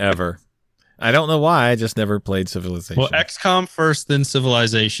 ever. I don't know why. I just never played Civilization. Well, XCOM first, then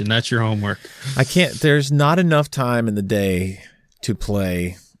Civilization. That's your homework. I can't. There's not enough time in the day to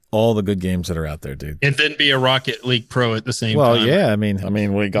play all the good games that are out there, dude. And then be a Rocket League pro at the same time. Well, yeah. I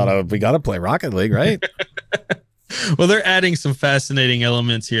mean, we gotta play Rocket League, right? Well, they're adding some fascinating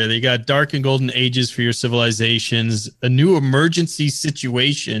elements here. They got Dark and Golden Ages for your civilizations, a new emergency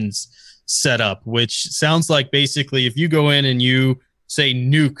situations setup, which sounds like basically if you go in and you say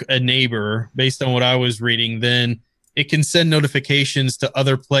nuke a neighbor, based on what I was reading, then it can send notifications to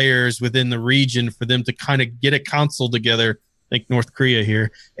other players within the region for them to kind of get a council together, like North Korea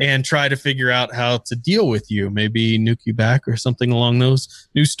here, and try to figure out how to deal with you, maybe nuke you back or something along those.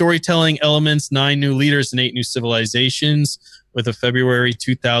 New storytelling elements, 9 new leaders and 8 new civilizations with a February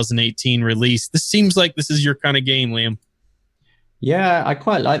 2018 release. This seems like this is your kind of game, Liam. Yeah, I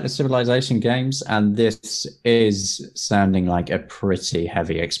quite like the Civilization games, and this is sounding like a pretty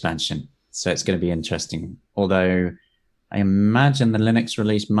heavy expansion. So it's going to be interesting. Although I imagine the Linux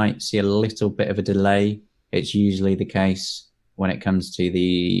release might see a little bit of a delay. It's usually the case when it comes to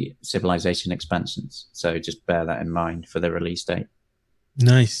the Civilization expansions. So just bear that in mind for the release date.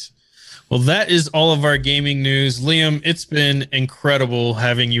 Nice. Well, that is all of our gaming news. Liam, it's been incredible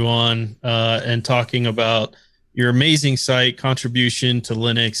having you on and talking about your amazing site, contribution to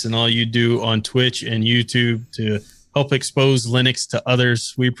Linux, and all you do on Twitch and YouTube to help expose Linux to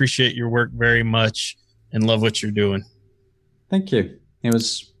others. We appreciate your work very much and love what you're doing. Thank you. It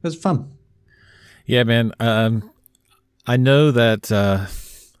was fun. Yeah, man. I know that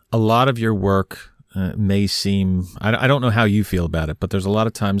a lot of your work may seem, I don't know how you feel about it, but there's a lot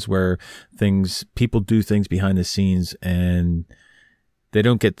of times where people do things behind the scenes and they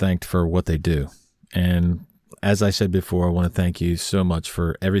don't get thanked for what they do. And as I said before, I want to thank you so much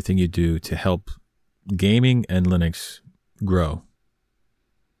for everything you do to help gaming and Linux grow.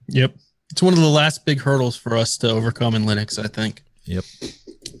 Yep. It's one of the last big hurdles for us to overcome in Linux, I think. Yep.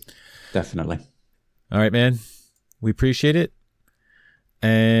 Definitely. All right, man. We appreciate it.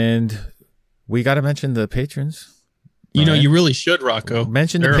 And we got to mention the patrons. You know, Ryan. you really should, Rocco.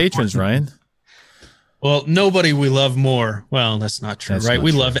 Mention the patrons, Ryan. Well, nobody we love more. Well, that's not true, That's right? not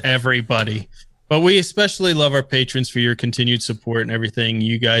We true. love everybody. But we especially love our patrons for your continued support and everything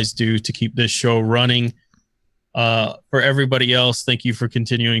you guys do to keep this show running. For everybody else, thank you for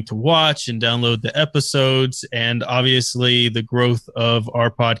continuing to watch and download the episodes. And obviously, the growth of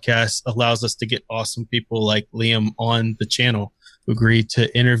our podcast allows us to get awesome people like Liam on the channel who agreed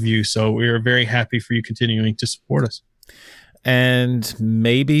to interview. So we are very happy for you continuing to support us. And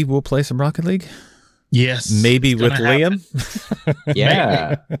maybe we'll play some Rocket League. Yes. Maybe it's with gonna happen. Liam.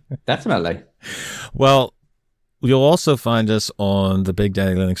 Yeah, definitely. Well, you'll also find us on the Big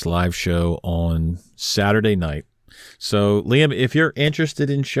Daddy Linux live show on Saturday night. So, Liam, if you're interested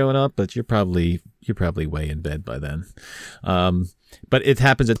in showing up, but you're probably way in bed by then. But it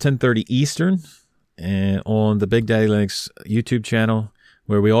happens at 10:30 Eastern, and on the Big Daddy Linux YouTube channel,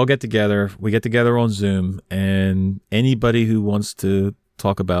 where we all get together. We get together on Zoom, and anybody who wants to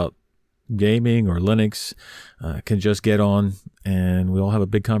talk about gaming or Linux can just get on, and we all have a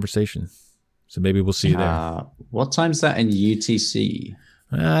big conversation. So maybe we'll see you there. What time's that in UTC?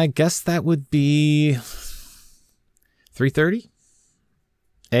 I guess that would be 3:30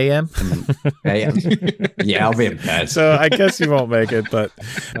 a.m. AM? Yeah, I'll be in bed. So I guess you won't make it, but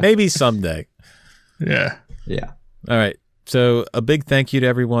maybe someday. Yeah. Yeah. All right. So a big thank you to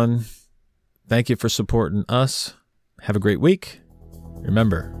everyone. Thank you for supporting us. Have a great week.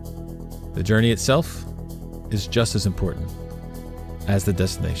 Remember, the journey itself is just as important as the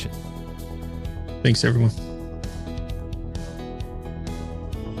destination. Thanks, everyone.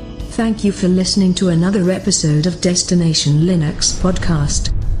 Thank you for listening to another episode of Destination Linux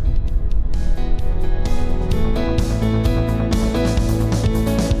Podcast.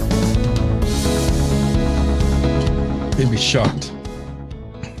 They'd be shocked.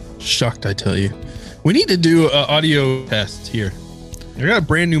 Shocked, I tell you. We need to do an audio test here. I got a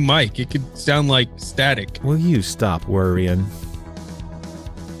brand new mic. It could sound like static. Will you stop worrying?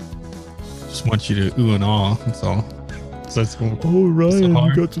 Just want you to ooh and ah. That's all. So that's Oh, Ryan,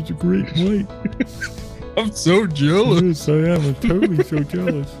 you got such a great night. I'm so jealous. Yes, I am. I'm totally so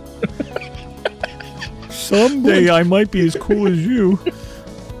jealous. Someday I might be as cool as you.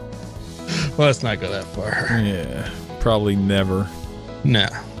 Well, let's not go that far. Yeah, probably never. Nah.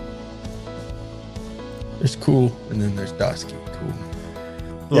 There's cool, and then there's Dosky. Cool.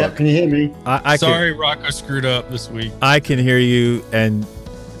 Yeah, Look, can you hear me? I Sorry, Rocco screwed up this week. I can hear you, and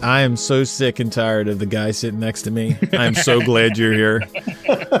I am so sick and tired of the guy sitting next to me. I'm so glad you're here.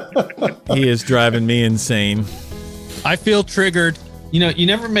 He is driving me insane. I feel triggered. You know, you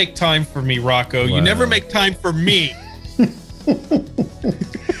never make time for me, Rocco. Wow. You never make time for me.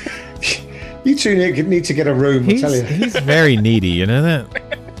 You two need to get a room, I tell you. He's very needy, you know that?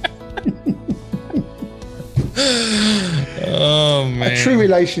 Oh, man. A true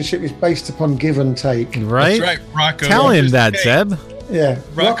relationship is based upon give and take. Right? That's right, Rocco. Tell him Just that, take. Zeb. Yeah,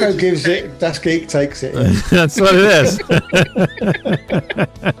 Rocco Rocco just gives take. it, Das Geek takes it. That's what it is.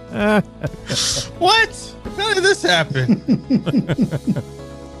 What? How did this happen?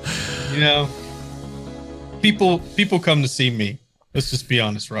 You know, people come to see me. Let's just be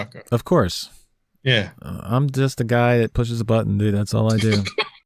honest, Rocco. Of course. Yeah. I'm just a guy that pushes a button, dude. That's all I do.